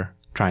what we're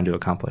trying to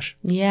accomplish.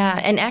 Yeah.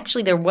 And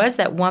actually there was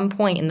that one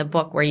point in the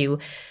book where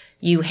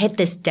you hit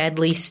this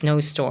deadly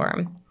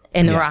snowstorm.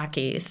 in the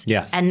Rockies.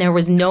 Yes. And there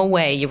was no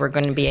way you were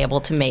going to be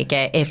able to make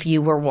it if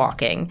you were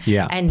walking.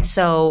 Yeah. And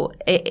so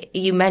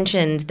you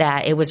mentioned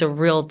that it was a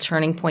real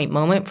turning point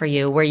moment for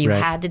you where you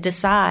had to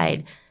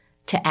decide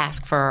to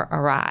ask for a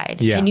ride.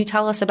 Yeah. Can you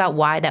tell us about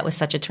why that was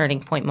such a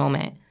turning point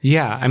moment?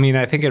 Yeah. I mean,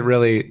 I think it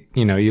really,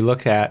 you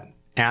look at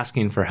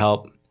asking for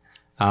help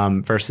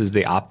versus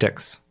the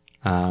optics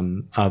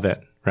of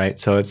it, right?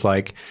 So it's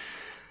like,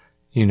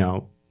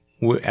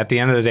 at the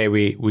end of the day,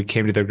 we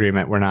came to the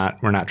agreement we're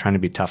not trying to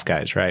be tough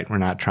guys, right? We're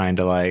not trying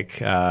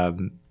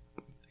to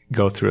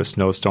go through a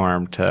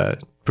snowstorm to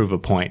prove a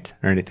point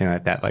or anything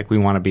like that. Like we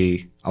want to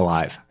be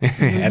alive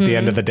at the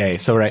end of the day.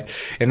 So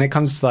and it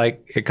comes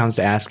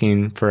to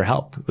asking for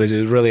help. It was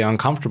really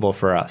uncomfortable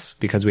for us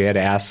because we had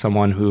to ask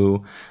someone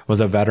who was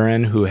a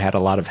veteran who had a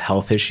lot of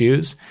health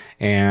issues,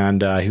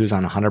 and he was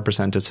on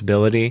 100%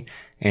 disability,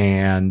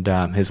 and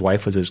his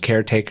wife was his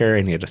caretaker,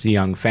 and he had a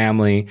young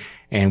family,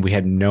 and we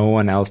had no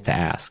one else to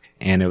ask.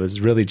 And it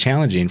was really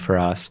challenging for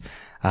us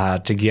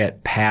to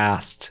get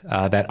past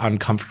that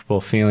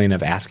uncomfortable feeling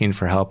of asking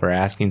for help or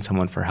asking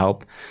someone for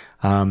help,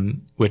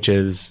 which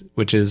is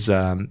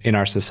in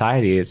our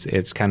society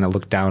it's kind of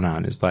looked down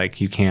on. It's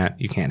like you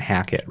can't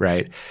hack it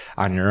right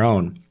on your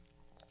own.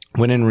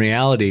 When in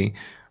reality,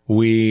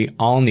 we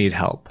all need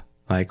help.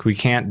 Like we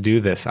can't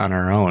do this on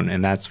our own,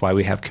 and that's why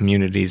we have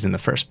communities in the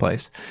first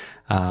place.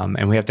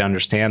 And we have to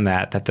understand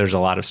that there's a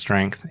lot of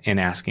strength in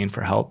asking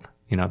for help.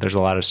 There's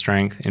a lot of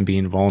strength in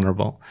being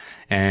vulnerable,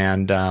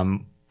 and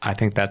I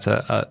think that's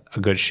a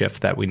good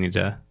shift that we need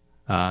to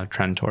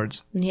trend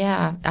towards.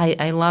 Yeah,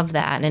 I love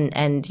that.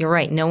 And you're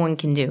right. No one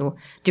can do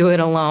it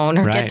alone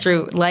or get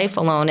through life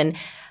alone. And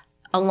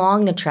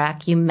along the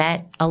track, you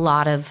met a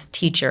lot of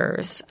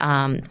teachers.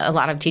 A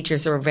lot of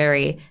teachers who were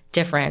very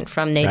different,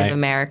 from Native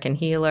American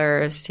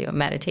healers to a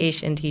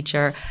meditation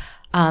teacher.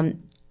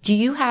 Do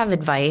you have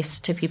advice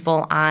to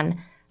people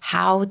on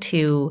how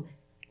to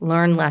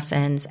learn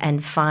lessons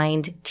and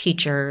find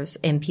teachers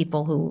in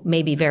people who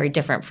may be very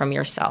different from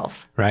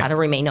yourself? How to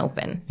remain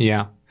open?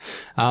 Yeah.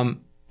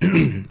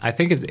 I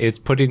think it's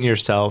putting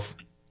yourself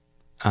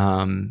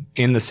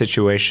in the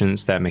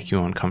situations that make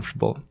you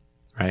uncomfortable,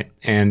 right?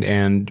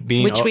 And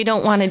being which we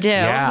don't want to do.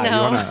 Yeah, no. You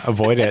want to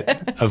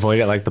avoid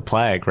it like the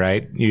plague,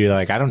 right? You're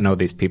like, I don't know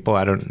these people.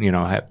 I don't,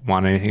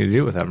 want anything to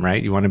do with them,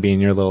 right? You want to be in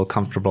your little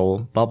comfortable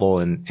bubble,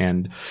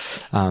 and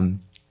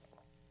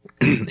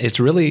it's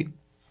really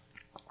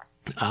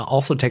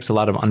also takes a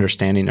lot of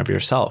understanding of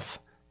yourself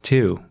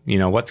too.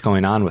 What's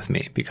going on with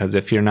me? Because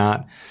if you're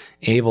not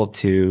able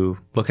to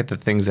look at the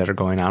things that are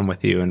going on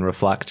with you and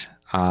reflect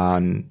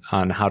on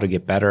how to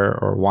get better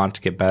or want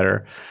to get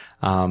better,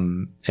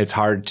 it's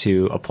hard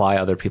to apply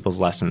other people's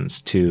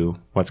lessons to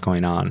what's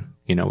going on,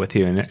 with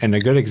you. And a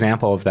good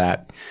example of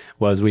that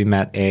was we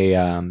met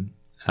a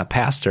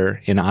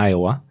pastor in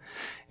Iowa,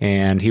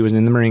 and he was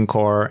in the Marine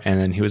Corps, and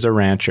then he was a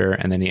rancher,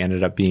 and then he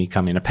ended up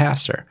becoming a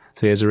pastor.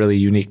 So he has a really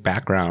unique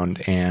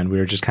background, and we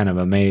were just kind of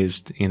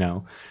amazed,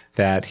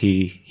 that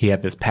he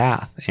had this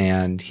path.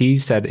 And he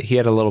said he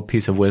had a little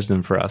piece of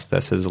wisdom for us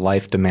that says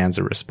life demands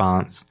a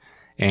response.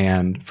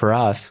 And for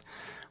us,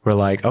 we're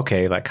like,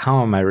 okay, like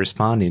how am I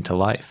responding to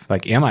life?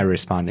 Like, am I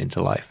responding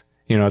to life?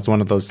 It's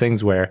one of those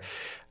things where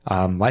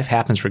life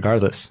happens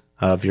regardless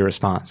of your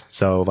response.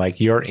 So like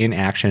your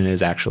inaction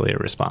is actually a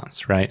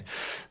response, right?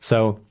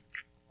 So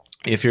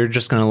if you're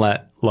just going to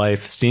let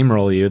life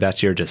steamroll you,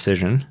 that's your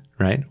decision,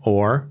 right?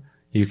 Or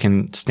you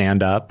can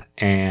stand up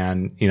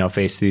and,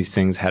 face these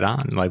things head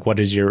on. Like, what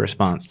is your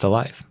response to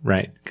life,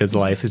 right? Because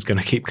life is going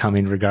to keep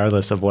coming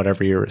regardless of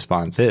whatever your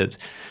response is.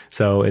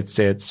 So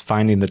it's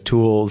finding the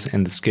tools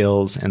and the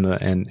skills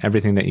and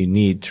everything that you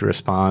need to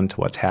respond to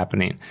what's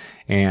happening.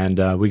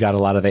 And we got a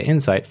lot of the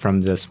insight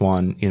from this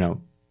one,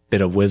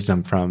 bit of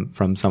wisdom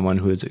from someone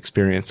who has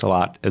experienced a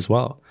lot as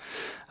well.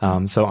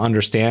 So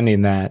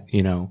understanding that,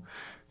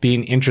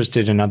 being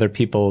interested in other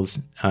people's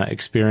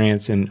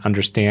experience and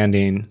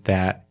understanding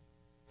that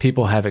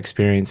people have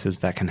experiences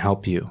that can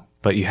help you,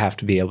 but you have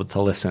to be able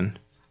to listen,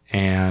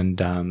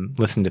 and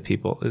listen to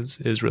people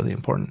is really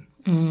important.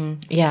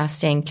 Yeah,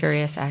 staying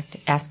curious,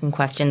 asking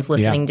questions,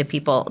 listening to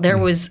people. There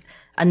was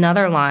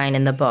another line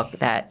in the book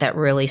that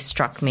really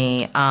struck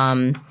me,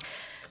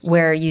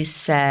 where you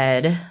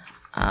said,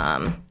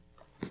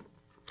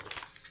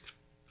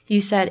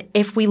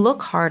 if we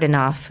look hard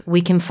enough,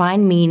 we can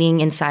find meaning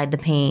inside the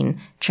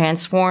pain,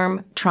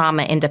 transform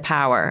trauma into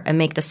power, and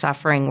make the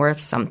suffering worth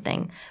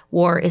something.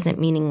 War isn't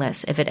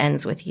meaningless if it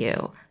ends with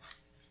you.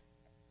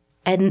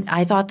 And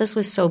I thought this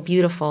was so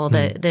beautiful,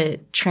 the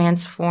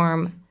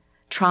transform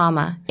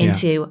trauma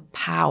into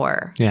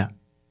power. Yeah.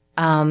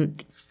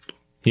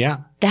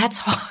 That's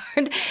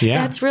hard.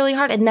 Yeah. That's really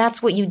hard. And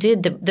that's what you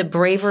did, the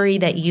bravery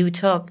that you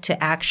took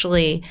to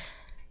actually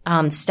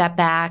step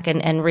back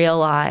and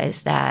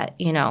realize that,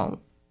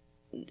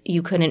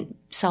 you couldn't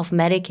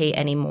self-medicate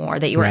anymore,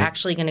 that you were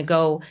actually going to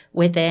go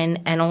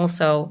within and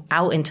also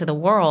out into the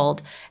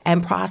world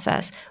and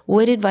process.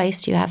 What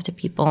advice do you have to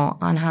people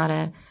on how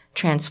to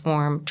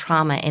transform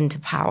trauma into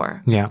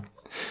power? Yeah.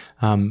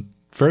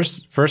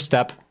 First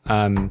step,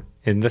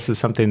 and this is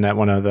something that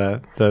one of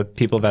the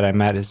people that I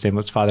met, his name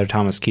was Father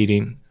Thomas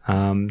Keating,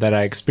 that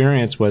I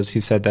experienced was, he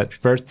said that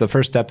the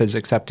first step is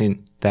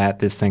accepting that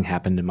this thing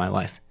happened in my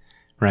life,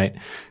 right?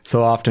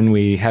 So often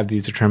we have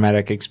these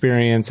traumatic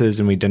experiences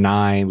and we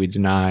deny.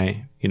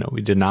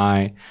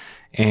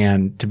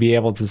 And to be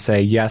able to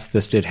say, yes,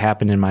 this did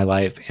happen in my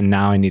life, and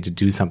now I need to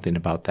do something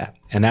about that.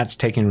 And that's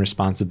taking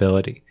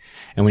responsibility.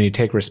 And when you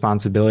take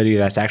responsibility,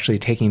 that's actually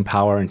taking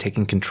power and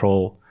taking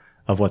control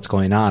of what's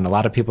going on. A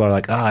lot of people are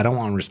like, oh, I don't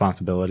want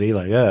responsibility.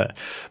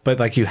 But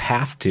like, you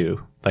have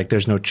to, like,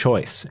 there's no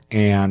choice.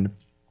 And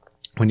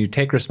when you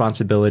take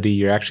responsibility,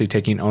 you're actually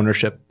taking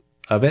ownership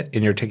of it,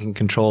 and you're taking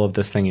control of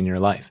this thing in your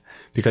life.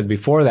 Because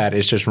before that,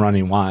 it's just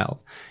running wild,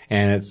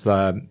 and it's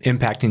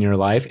impacting your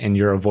life, and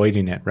you're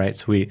avoiding it, right?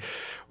 So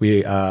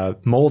we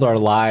mold our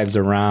lives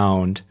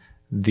around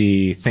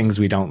the things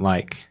we don't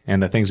like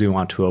and the things we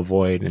want to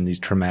avoid in these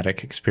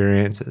traumatic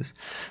experiences.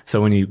 So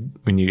when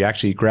you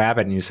actually grab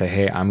it and you say,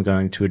 hey, I'm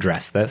going to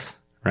address this,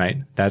 right?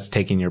 That's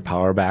taking your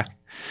power back.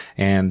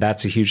 And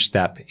that's a huge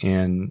step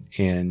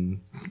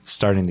in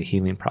starting the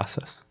healing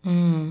process.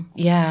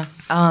 Yeah.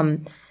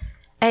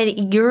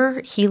 And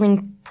your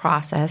healing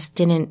process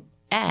didn't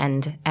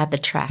end at the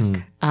trek.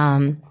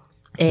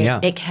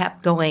 It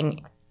kept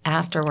going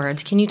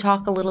afterwards. Can you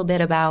talk a little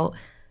bit about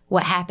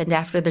what happened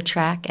after the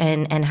trek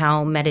and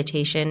how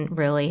meditation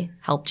really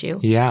helped you?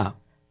 Yeah.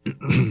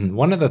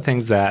 One of the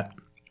things that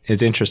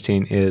is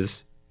interesting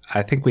is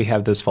I think we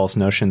have this false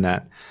notion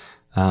that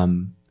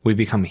we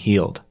become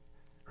healed,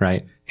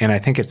 right? And I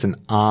think it's an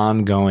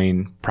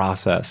ongoing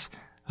process.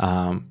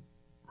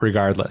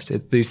 Regardless,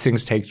 these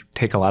things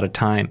take a lot of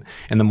time.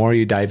 And the more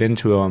you dive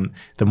into them,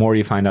 the more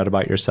you find out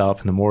about yourself.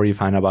 And the more you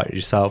find out about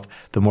yourself,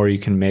 the more you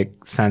can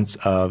make sense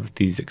of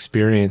these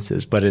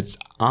experiences. But it's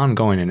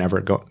ongoing and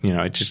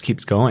it just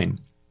keeps going.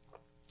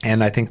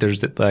 And I think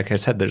like I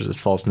said, there's this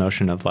false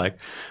notion of like,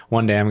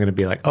 one day I'm going to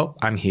be like, oh,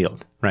 I'm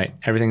healed, right?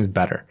 Everything's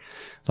better.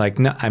 Like,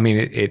 no, I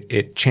mean,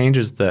 it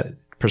changes the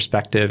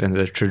perspective and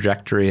the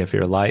trajectory of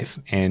your life.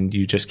 And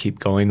you just keep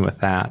going with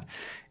that.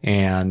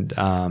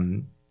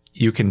 And,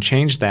 you can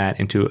change that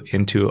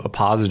into a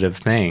positive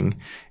thing.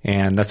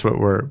 And that's what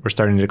we're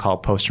starting to call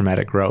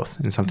post-traumatic growth.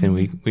 And something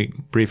we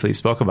briefly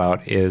spoke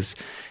about is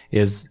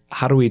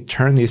how do we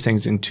turn these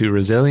things into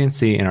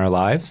resiliency in our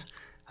lives?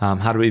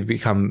 How do we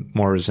become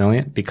more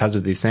resilient because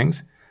of these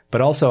things? But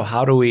also,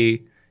 how do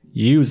we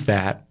use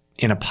that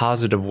in a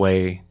positive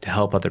way to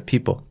help other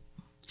people?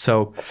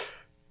 So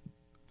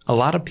a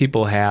lot of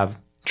people have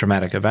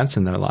traumatic events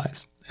in their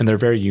lives, and they're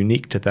very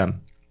unique to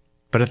them.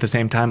 But at the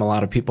same time, a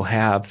lot of people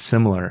have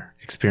similar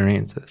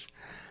experiences.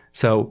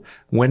 So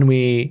when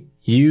we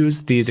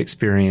use these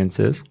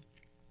experiences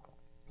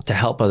to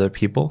help other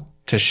people,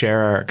 to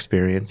share our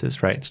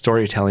experiences, right?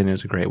 Storytelling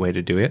is a great way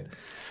to do it.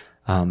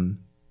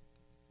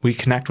 We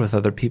connect with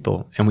other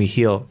people and we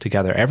heal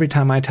together. Every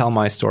time I tell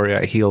my story,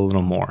 I heal a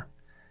little more.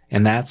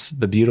 And that's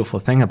the beautiful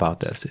thing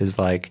about this is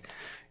like,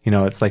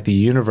 it's like the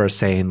universe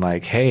saying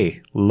like,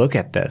 hey, look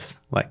at this.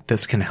 Like,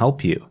 this can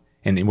help you.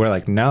 And we're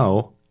like,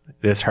 no,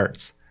 this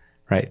hurts.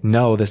 Right?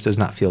 No, this does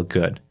not feel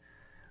good.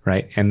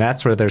 Right? And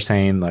that's where they're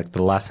saying like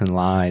the lesson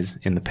lies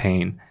in the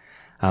pain.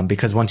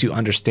 Because once you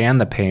understand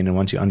the pain and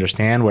once you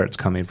understand where it's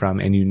coming from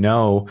and you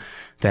know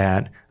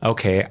that,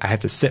 okay, I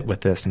have to sit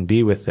with this and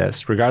be with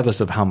this,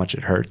 regardless of how much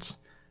it hurts,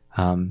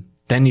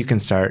 then you can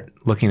start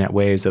looking at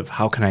ways of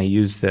how can I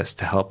use this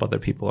to help other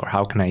people or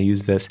how can I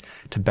use this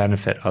to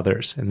benefit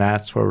others? And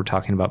that's where we're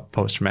talking about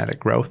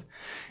post-traumatic growth.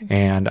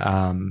 And,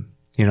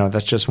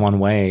 that's just one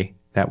way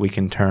that we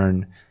can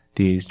turn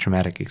these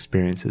traumatic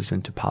experiences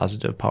into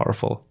positive,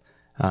 powerful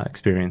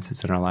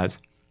experiences in our lives.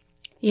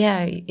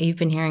 Yeah, you've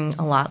been hearing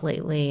a lot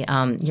lately.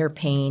 Your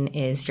pain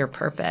is your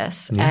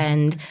purpose. Yeah.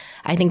 And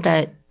I think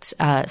that's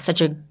such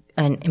an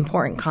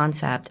important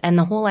concept. And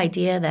the whole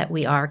idea that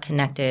we are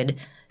connected.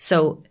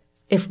 So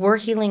if we're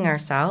healing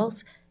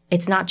ourselves,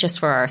 it's not just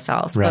for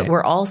ourselves, right, but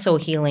we're also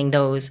healing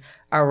those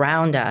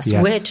around us,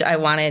 yes, which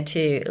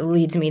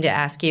leads me to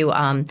ask you,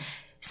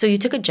 so you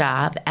took a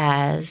job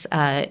as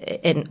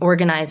in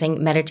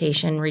organizing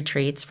meditation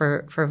retreats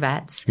for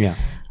vets. Yeah.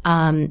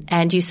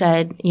 And you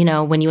said,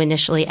 when you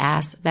initially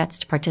asked vets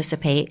to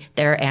participate,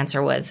 their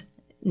answer was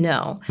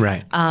no.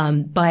 Right.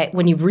 But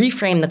when you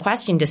reframe the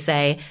question to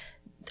say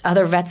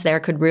other vets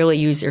there could really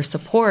use your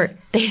support,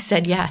 they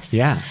said yes.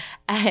 Yeah.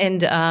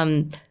 And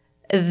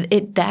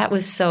that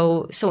was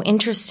so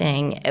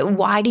interesting.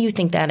 Why do you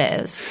think that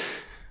is?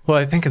 Well,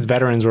 I think as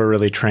veterans, we're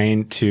really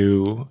trained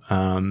to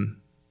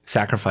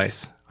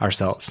sacrifice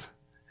ourselves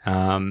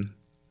and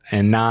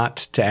not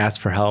to ask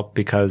for help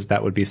because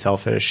that would be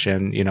selfish.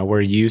 And,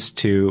 we're used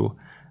to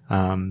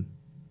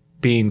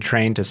being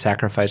trained to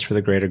sacrifice for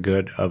the greater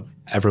good of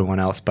everyone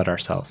else but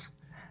ourselves.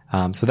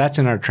 So that's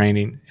in our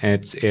training.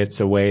 It's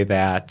a way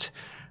that,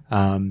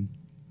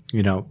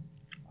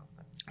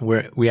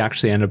 we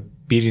actually end up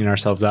beating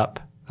ourselves up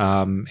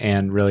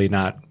and really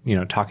not,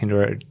 talking to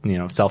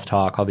our,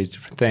 self-talk, all these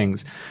different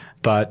things.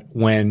 But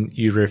when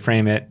you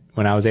reframe it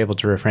when I was able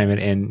to reframe it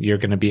in, you're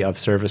going to be of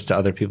service to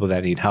other people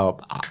that need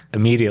help,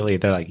 immediately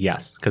they're like,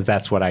 yes, because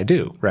that's what I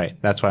do, right?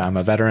 That's why I'm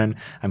a veteran.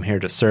 I'm here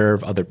to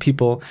serve other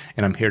people,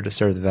 and I'm here to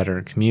serve the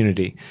veteran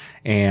community.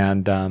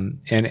 And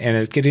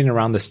it's getting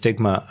around the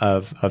stigma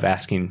of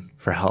asking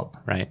for help,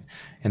 right?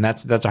 And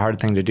that's a hard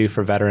thing to do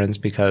for veterans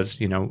because,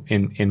 you know,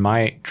 in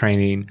my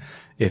training,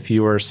 if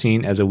you are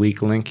seen as a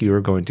weak link, you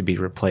are going to be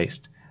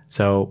replaced.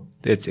 So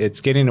it's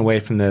getting away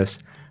from this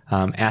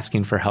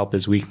asking for help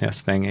is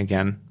weakness thing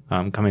again,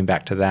 coming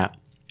back to that,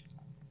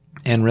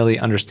 and really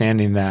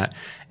understanding that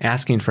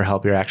asking for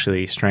help, you're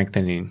actually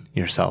strengthening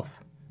yourself.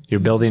 You're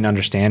building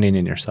understanding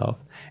in yourself.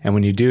 And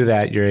when you do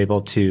that, you're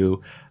able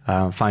to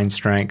find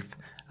strength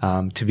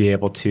to be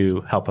able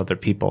to help other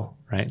people,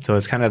 right? So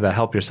it's kind of the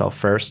help yourself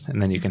first,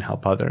 and then you can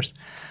help others.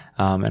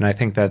 And I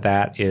think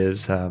that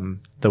is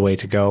the way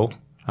to go.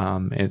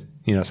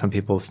 You know, some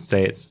people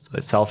say it's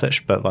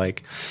selfish, but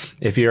like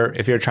if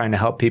you're trying to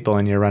help people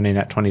and you're running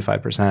at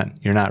 25%,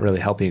 you're not really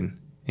helping,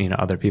 you know,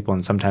 other people.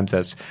 And sometimes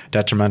that's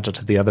detrimental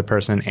to the other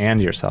person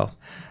and yourself.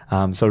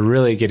 So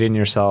really get in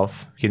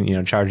yourself, you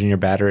know, charging your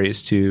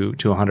batteries to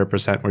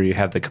 100% where you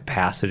have the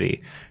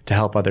capacity to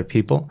help other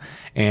people.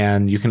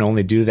 And you can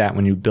only do that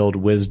when you build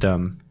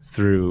wisdom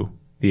through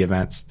the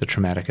events, the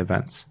traumatic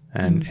events.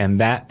 And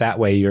that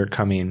way you're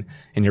coming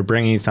and you're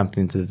bringing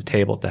something to the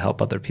table to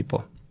help other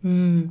people.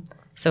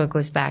 So it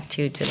goes back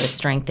to the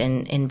strength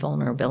in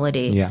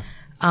vulnerability. Yeah.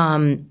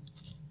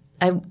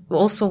 I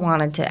also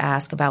wanted to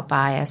ask about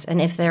bias, and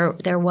if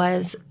there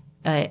was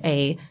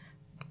a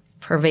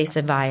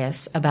pervasive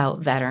bias about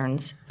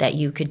veterans that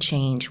you could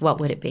change,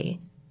 what would it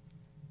be?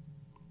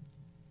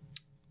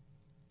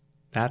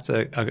 That's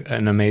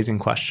an amazing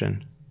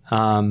question.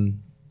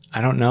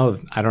 I don't know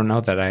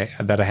that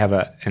I have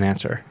an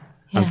answer.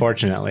 Yeah.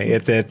 Unfortunately,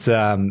 it's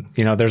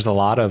you know, there's a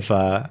lot of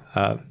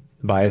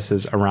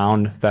biases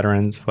around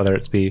veterans, whether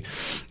it's be,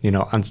 you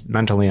know,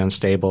 mentally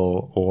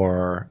unstable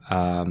or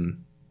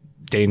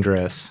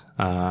dangerous.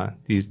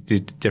 These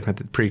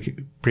different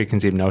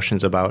preconceived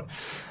notions about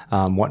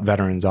what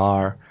veterans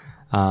are.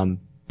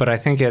 But I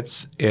think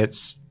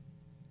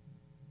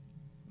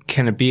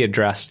can it be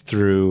addressed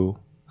through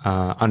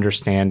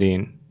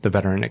understanding the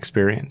veteran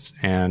experience,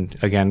 and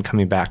again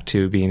coming back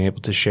to being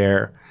able to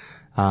share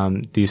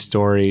these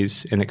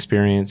stories and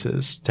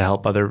experiences to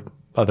help other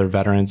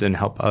veterans and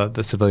help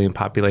the civilian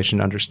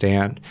population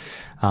understand.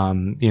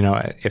 You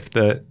know, if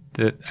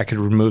I could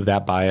remove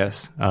that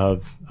bias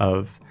of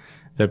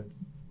the,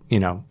 you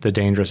know, the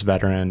dangerous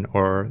veteran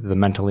or the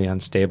mentally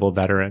unstable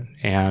veteran.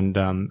 And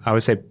I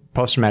would say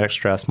post-traumatic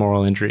stress,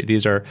 moral injury,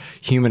 these are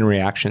human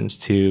reactions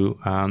to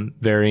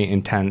very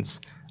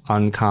intense,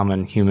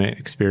 uncommon human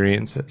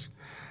experiences.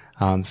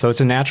 So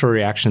it's a natural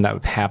reaction that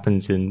would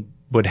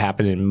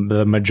happen in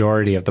the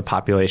majority of the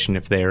population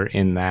if they're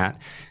in that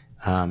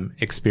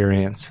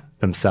experience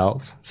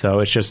themselves. So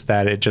it's just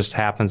that it just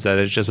happens that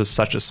it's just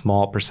such a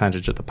small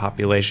percentage of the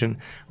population.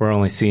 We're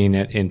only seeing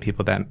it in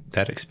people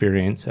that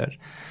experience it.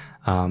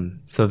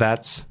 So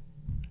that's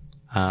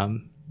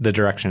the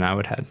direction I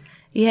would head.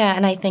 Yeah,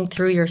 and I think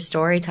through your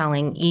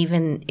storytelling,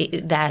 even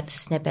that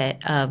snippet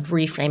of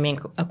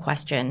reframing a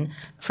question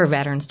for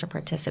veterans to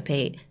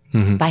participate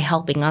by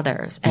helping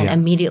others, and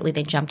immediately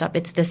they jumped up.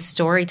 It's this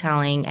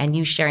storytelling and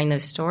you sharing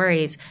those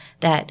stories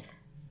that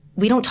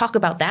we don't talk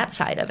about that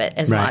side of it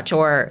as much,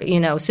 or, you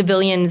know,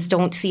 civilians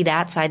don't see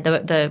that side,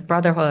 the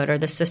brotherhood or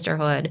the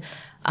sisterhood,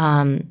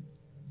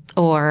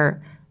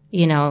 or,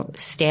 you know,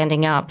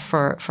 standing up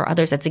for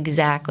others. That's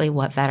exactly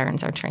what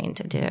veterans are trained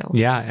to do.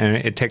 Yeah, and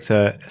it takes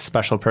a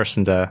special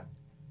person to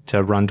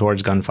run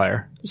towards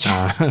gunfire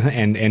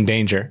and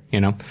danger, you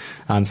know.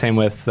 Same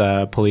with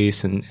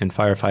police and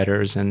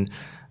firefighters and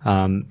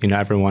you know,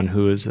 everyone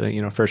who is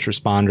you know, first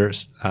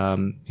responders.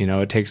 You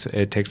know, it takes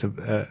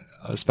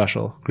a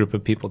special group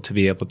of people to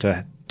be able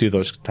to do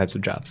those types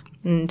of jobs.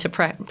 To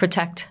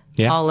protect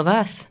all of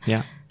us.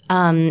 Yeah.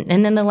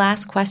 And then the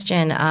last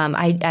question,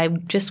 I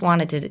just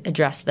wanted to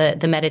address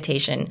the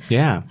meditation.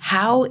 Yeah.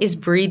 How is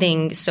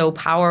breathing so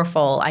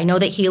powerful? I know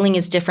that healing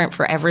is different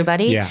for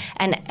everybody,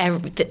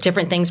 and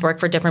different things work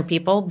for different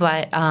people,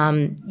 but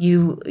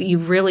you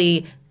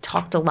really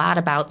talked a lot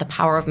about the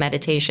power of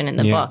meditation in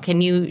the book.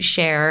 Can you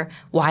share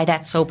why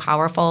that's so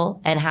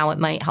powerful and how it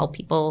might help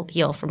people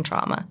heal from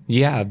trauma?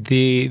 Yeah,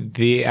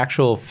 the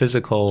actual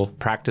physical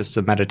practice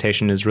of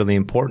meditation is really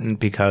important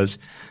because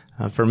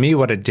for me,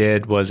 what it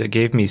did was it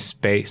gave me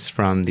space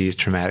from these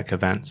traumatic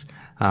events.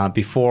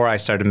 Before I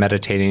started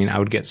meditating, I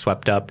would get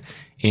swept up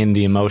in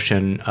the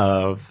emotion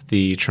of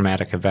the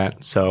traumatic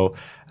event. So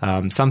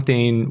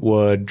something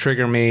would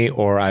trigger me,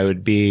 or I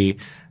would be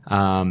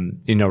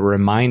you know,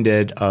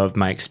 reminded of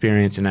my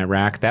experience in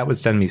Iraq. That would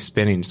send me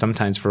spinning,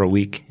 sometimes for a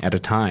week at a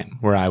time,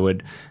 where I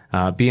would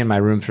be in my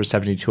room for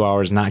 72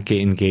 hours, not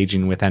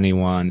engaging with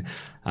anyone,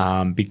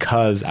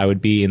 because I would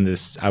be in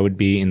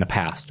the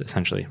past,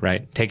 essentially,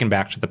 right? Taken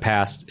back to the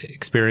past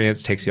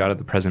experience takes you out of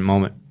the present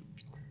moment.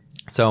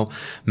 So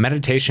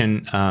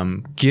meditation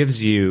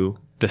gives you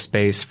the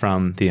space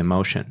from the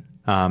emotion.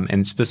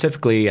 and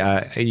specifically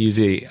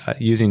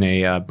using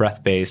a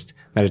breath-based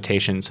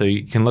meditation. So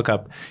you can look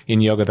up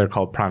in yoga, they're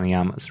called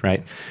pranayamas,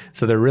 right?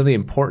 So they're really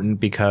important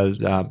because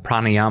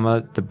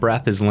pranayama, the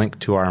breath is linked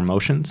to our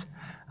emotions.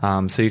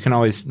 So you can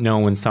always know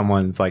when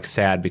someone's like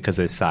sad because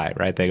they sigh,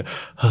 right? They go,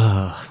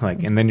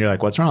 and then you're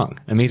like, what's wrong?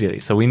 Immediately.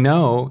 So we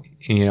know,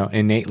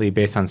 innately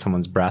based on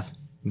someone's breath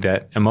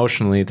that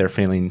emotionally they're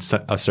feeling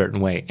a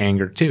certain way.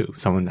 Anger too.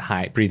 Someone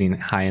breathing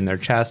high in their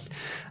chest,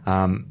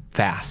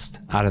 fast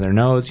out of their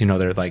nose,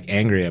 they're like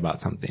angry about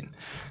something.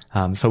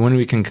 So when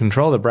we can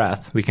control the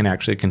breath, we can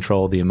actually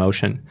control the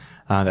emotion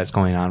that's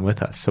going on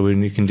with us. So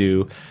when you can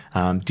do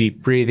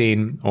deep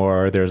breathing,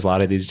 or there's a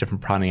lot of these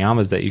different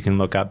pranayamas that you can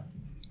look up,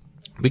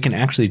 we can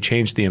actually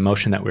change the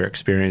emotion that we're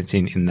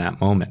experiencing in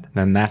that moment.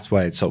 And that's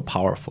why it's so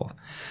powerful.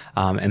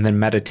 And then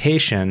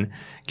meditation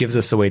gives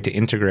us a way to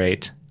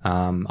integrate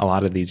a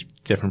lot of these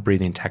different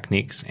breathing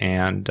techniques,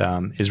 and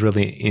was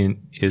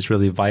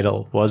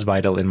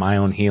vital in my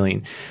own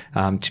healing,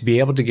 to be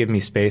able to give me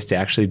space to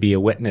actually be a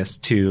witness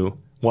to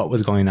what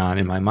was going on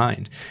in my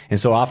mind. And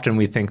so often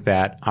we think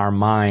that our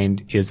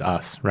mind is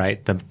us,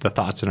 right? The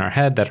thoughts in our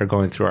head that are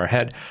going through our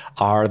head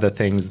are the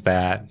things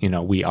that,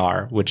 we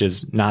are, which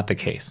is not the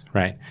case,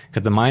 right?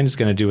 Because the mind is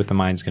going to do what the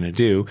mind's going to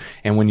do.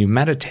 And when you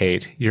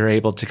meditate, you're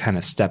able to kind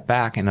of step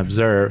back and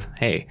observe,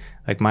 hey,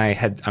 like my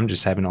head, I'm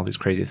just having all these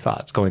crazy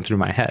thoughts going through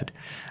my head.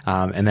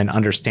 And then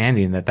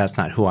understanding that that's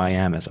not who I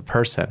am as a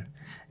person,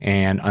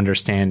 and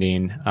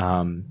understanding,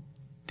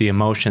 the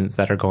emotions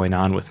that are going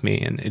on with me.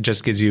 And it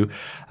just gives you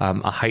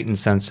a heightened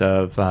sense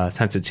of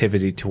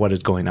sensitivity to what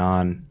is going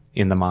on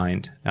in the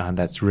mind.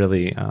 That's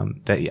really,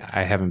 that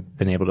I haven't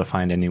been able to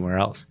find anywhere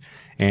else.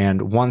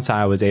 And once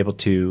I was able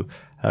to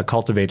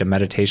cultivate a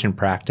meditation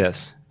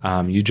practice,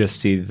 you just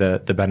see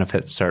the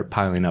benefits start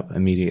piling up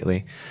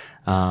immediately.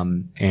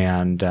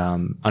 And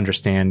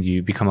understand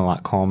you become a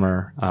lot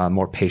calmer,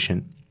 more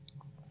patient,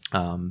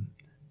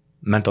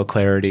 mental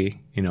clarity,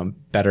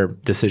 better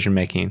decision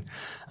making.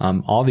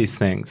 All these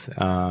things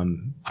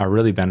are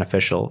really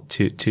beneficial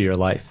to your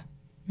life.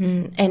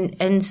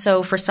 And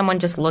so for someone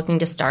just looking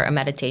to start a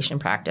meditation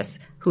practice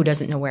who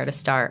doesn't know where to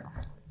start,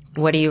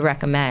 what do you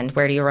recommend?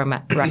 Where do you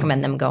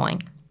recommend them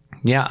going?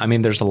 Yeah, I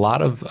mean, there's a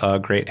lot of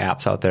great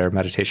apps out there,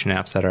 meditation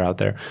apps that are out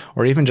there,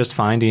 or even just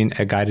finding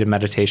a guided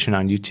meditation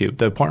on YouTube.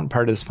 The important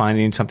part is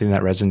finding something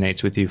that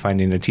resonates with you,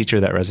 finding a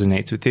teacher that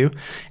resonates with you.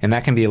 And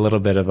that can be a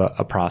little bit of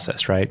a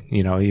process, right?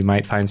 You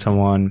might find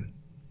someone,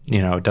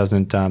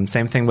 doesn't,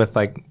 same thing with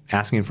like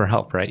asking for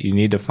help, right? You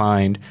need to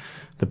find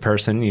the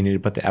person, you need to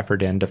put the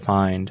effort in to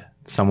find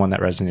someone that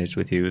resonates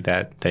with you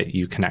that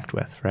you connect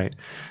with, right?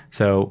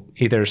 So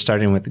either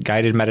starting with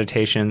guided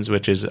meditations,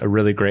 which is a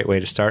really great way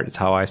to start. It's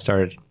how I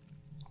started.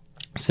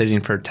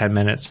 Sitting for 10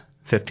 minutes,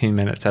 15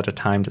 minutes at a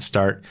time to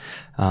start.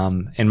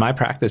 And my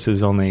practice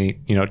is only,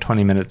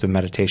 20 minutes of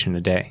meditation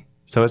a day.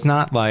 So it's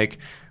not like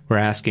we're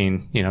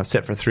asking,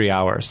 sit for 3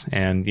 hours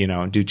and,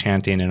 do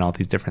chanting and all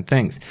these different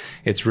things.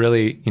 It's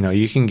really,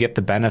 you can get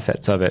the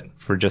benefits of it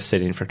for just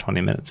sitting for 20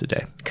 minutes a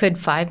day. Could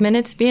 5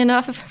 minutes be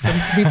enough for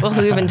people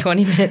who even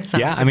 20 minutes?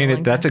 Yeah, I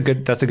mean, that's a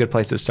good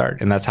place to start.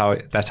 And that's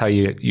how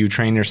you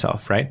train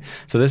yourself, right?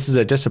 So this is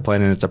a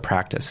discipline and it's a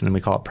practice, and we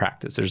call it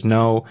practice. There's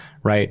no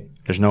right,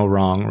 there's no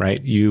wrong,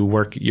 right? You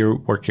work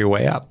your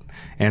way up.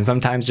 And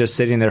sometimes just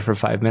sitting there for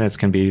 5 minutes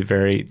can be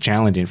very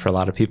challenging for a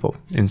lot of people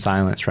in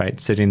silence, right?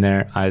 Sitting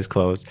there, eyes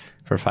closed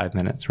for 5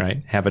 minutes,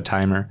 right? Have a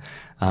timer.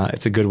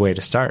 It's a good way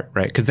to start,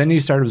 right? Because then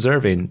you start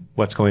observing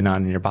what's going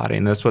on in your body.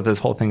 And that's what this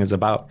whole thing is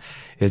about,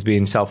 is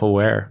being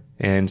self-aware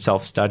and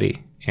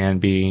self-study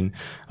and being,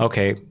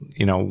 okay,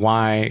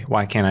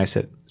 why can't I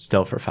sit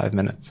still for 5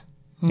 minutes?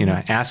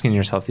 Mm-hmm. Asking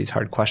yourself these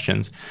hard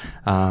questions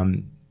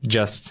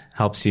just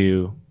helps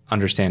you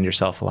understand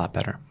yourself a lot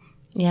better.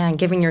 Yeah, and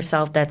giving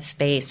yourself that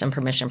space and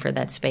permission for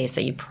that space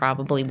that you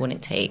probably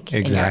wouldn't take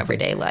in your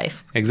everyday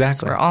life.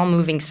 Exactly. We're all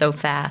moving so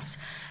fast.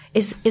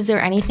 Is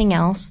there anything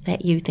else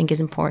that you think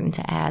is important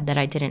to add that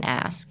I didn't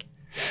ask?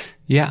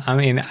 Yeah, I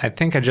mean, I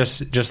think I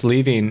just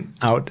leaving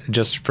out,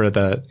 just for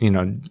the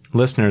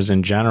listeners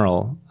in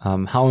general,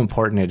 how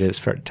important it is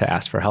to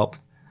ask for help.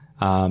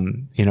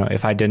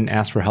 If I didn't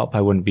ask for help,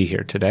 I wouldn't be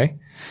here today.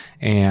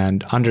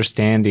 And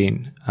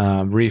understanding,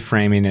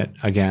 reframing it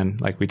again,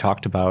 like we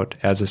talked about,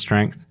 as a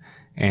strength.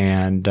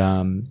 And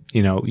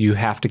you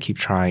have to keep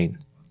trying.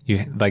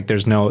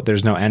 There's no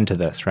end to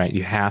this, right?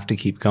 You have to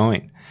keep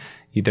going.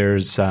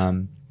 There's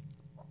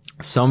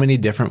so many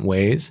different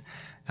ways,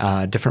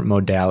 different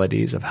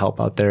modalities of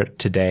help out there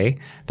today,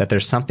 that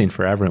there's something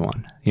for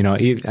everyone.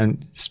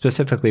 And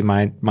specifically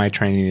my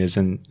training is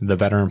in the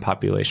veteran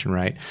population,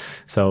 right?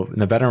 So in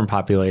the veteran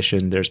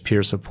population, there's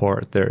peer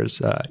support,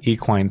 there's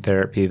equine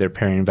therapy, they're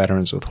pairing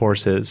veterans with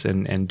horses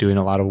and doing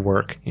a lot of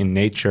work in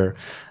nature,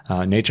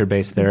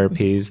 nature-based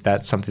therapies.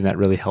 That's something that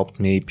really helped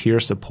me. Peer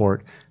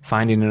support,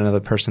 finding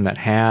another person that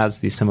has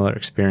these similar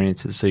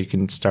experiences so you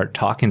can start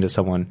talking to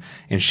someone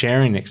and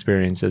sharing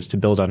experiences to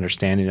build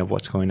understanding of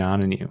what's going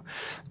on in you.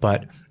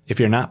 But if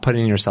you're not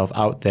putting yourself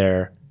out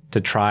there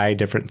to try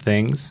different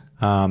things,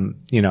 and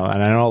I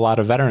know a lot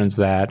of veterans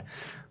that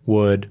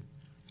would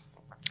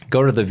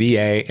go to the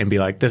VA and be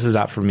like, this is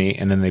not for me,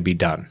 and then they'd be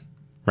done,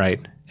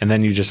 right? And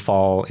then you just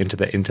fall into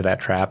that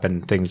trap,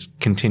 and things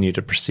continue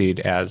to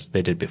proceed as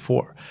they did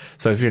before.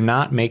 So if you're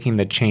not making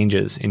the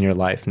changes in your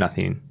life,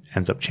 nothing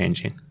ends up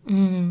changing.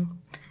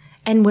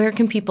 And where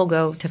can people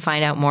go to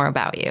find out more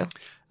about you?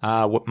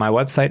 My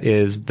website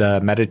is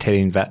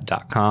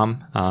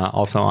themeditatingvet.com,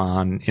 also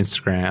on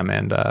Instagram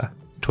and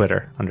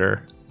Twitter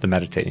under The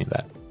Meditating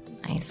Vet.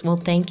 Nice. Well,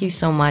 thank you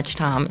so much,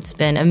 Tom. It's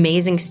been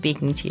amazing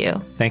speaking to you.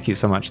 Thank you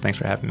so much. Thanks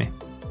for having me.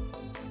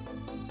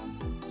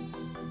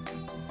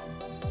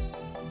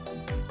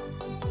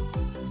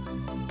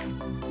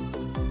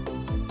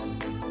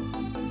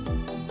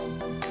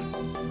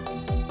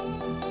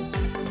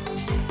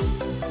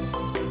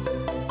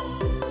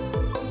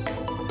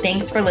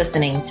 Thanks for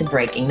listening to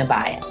Breaking the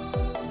Bias.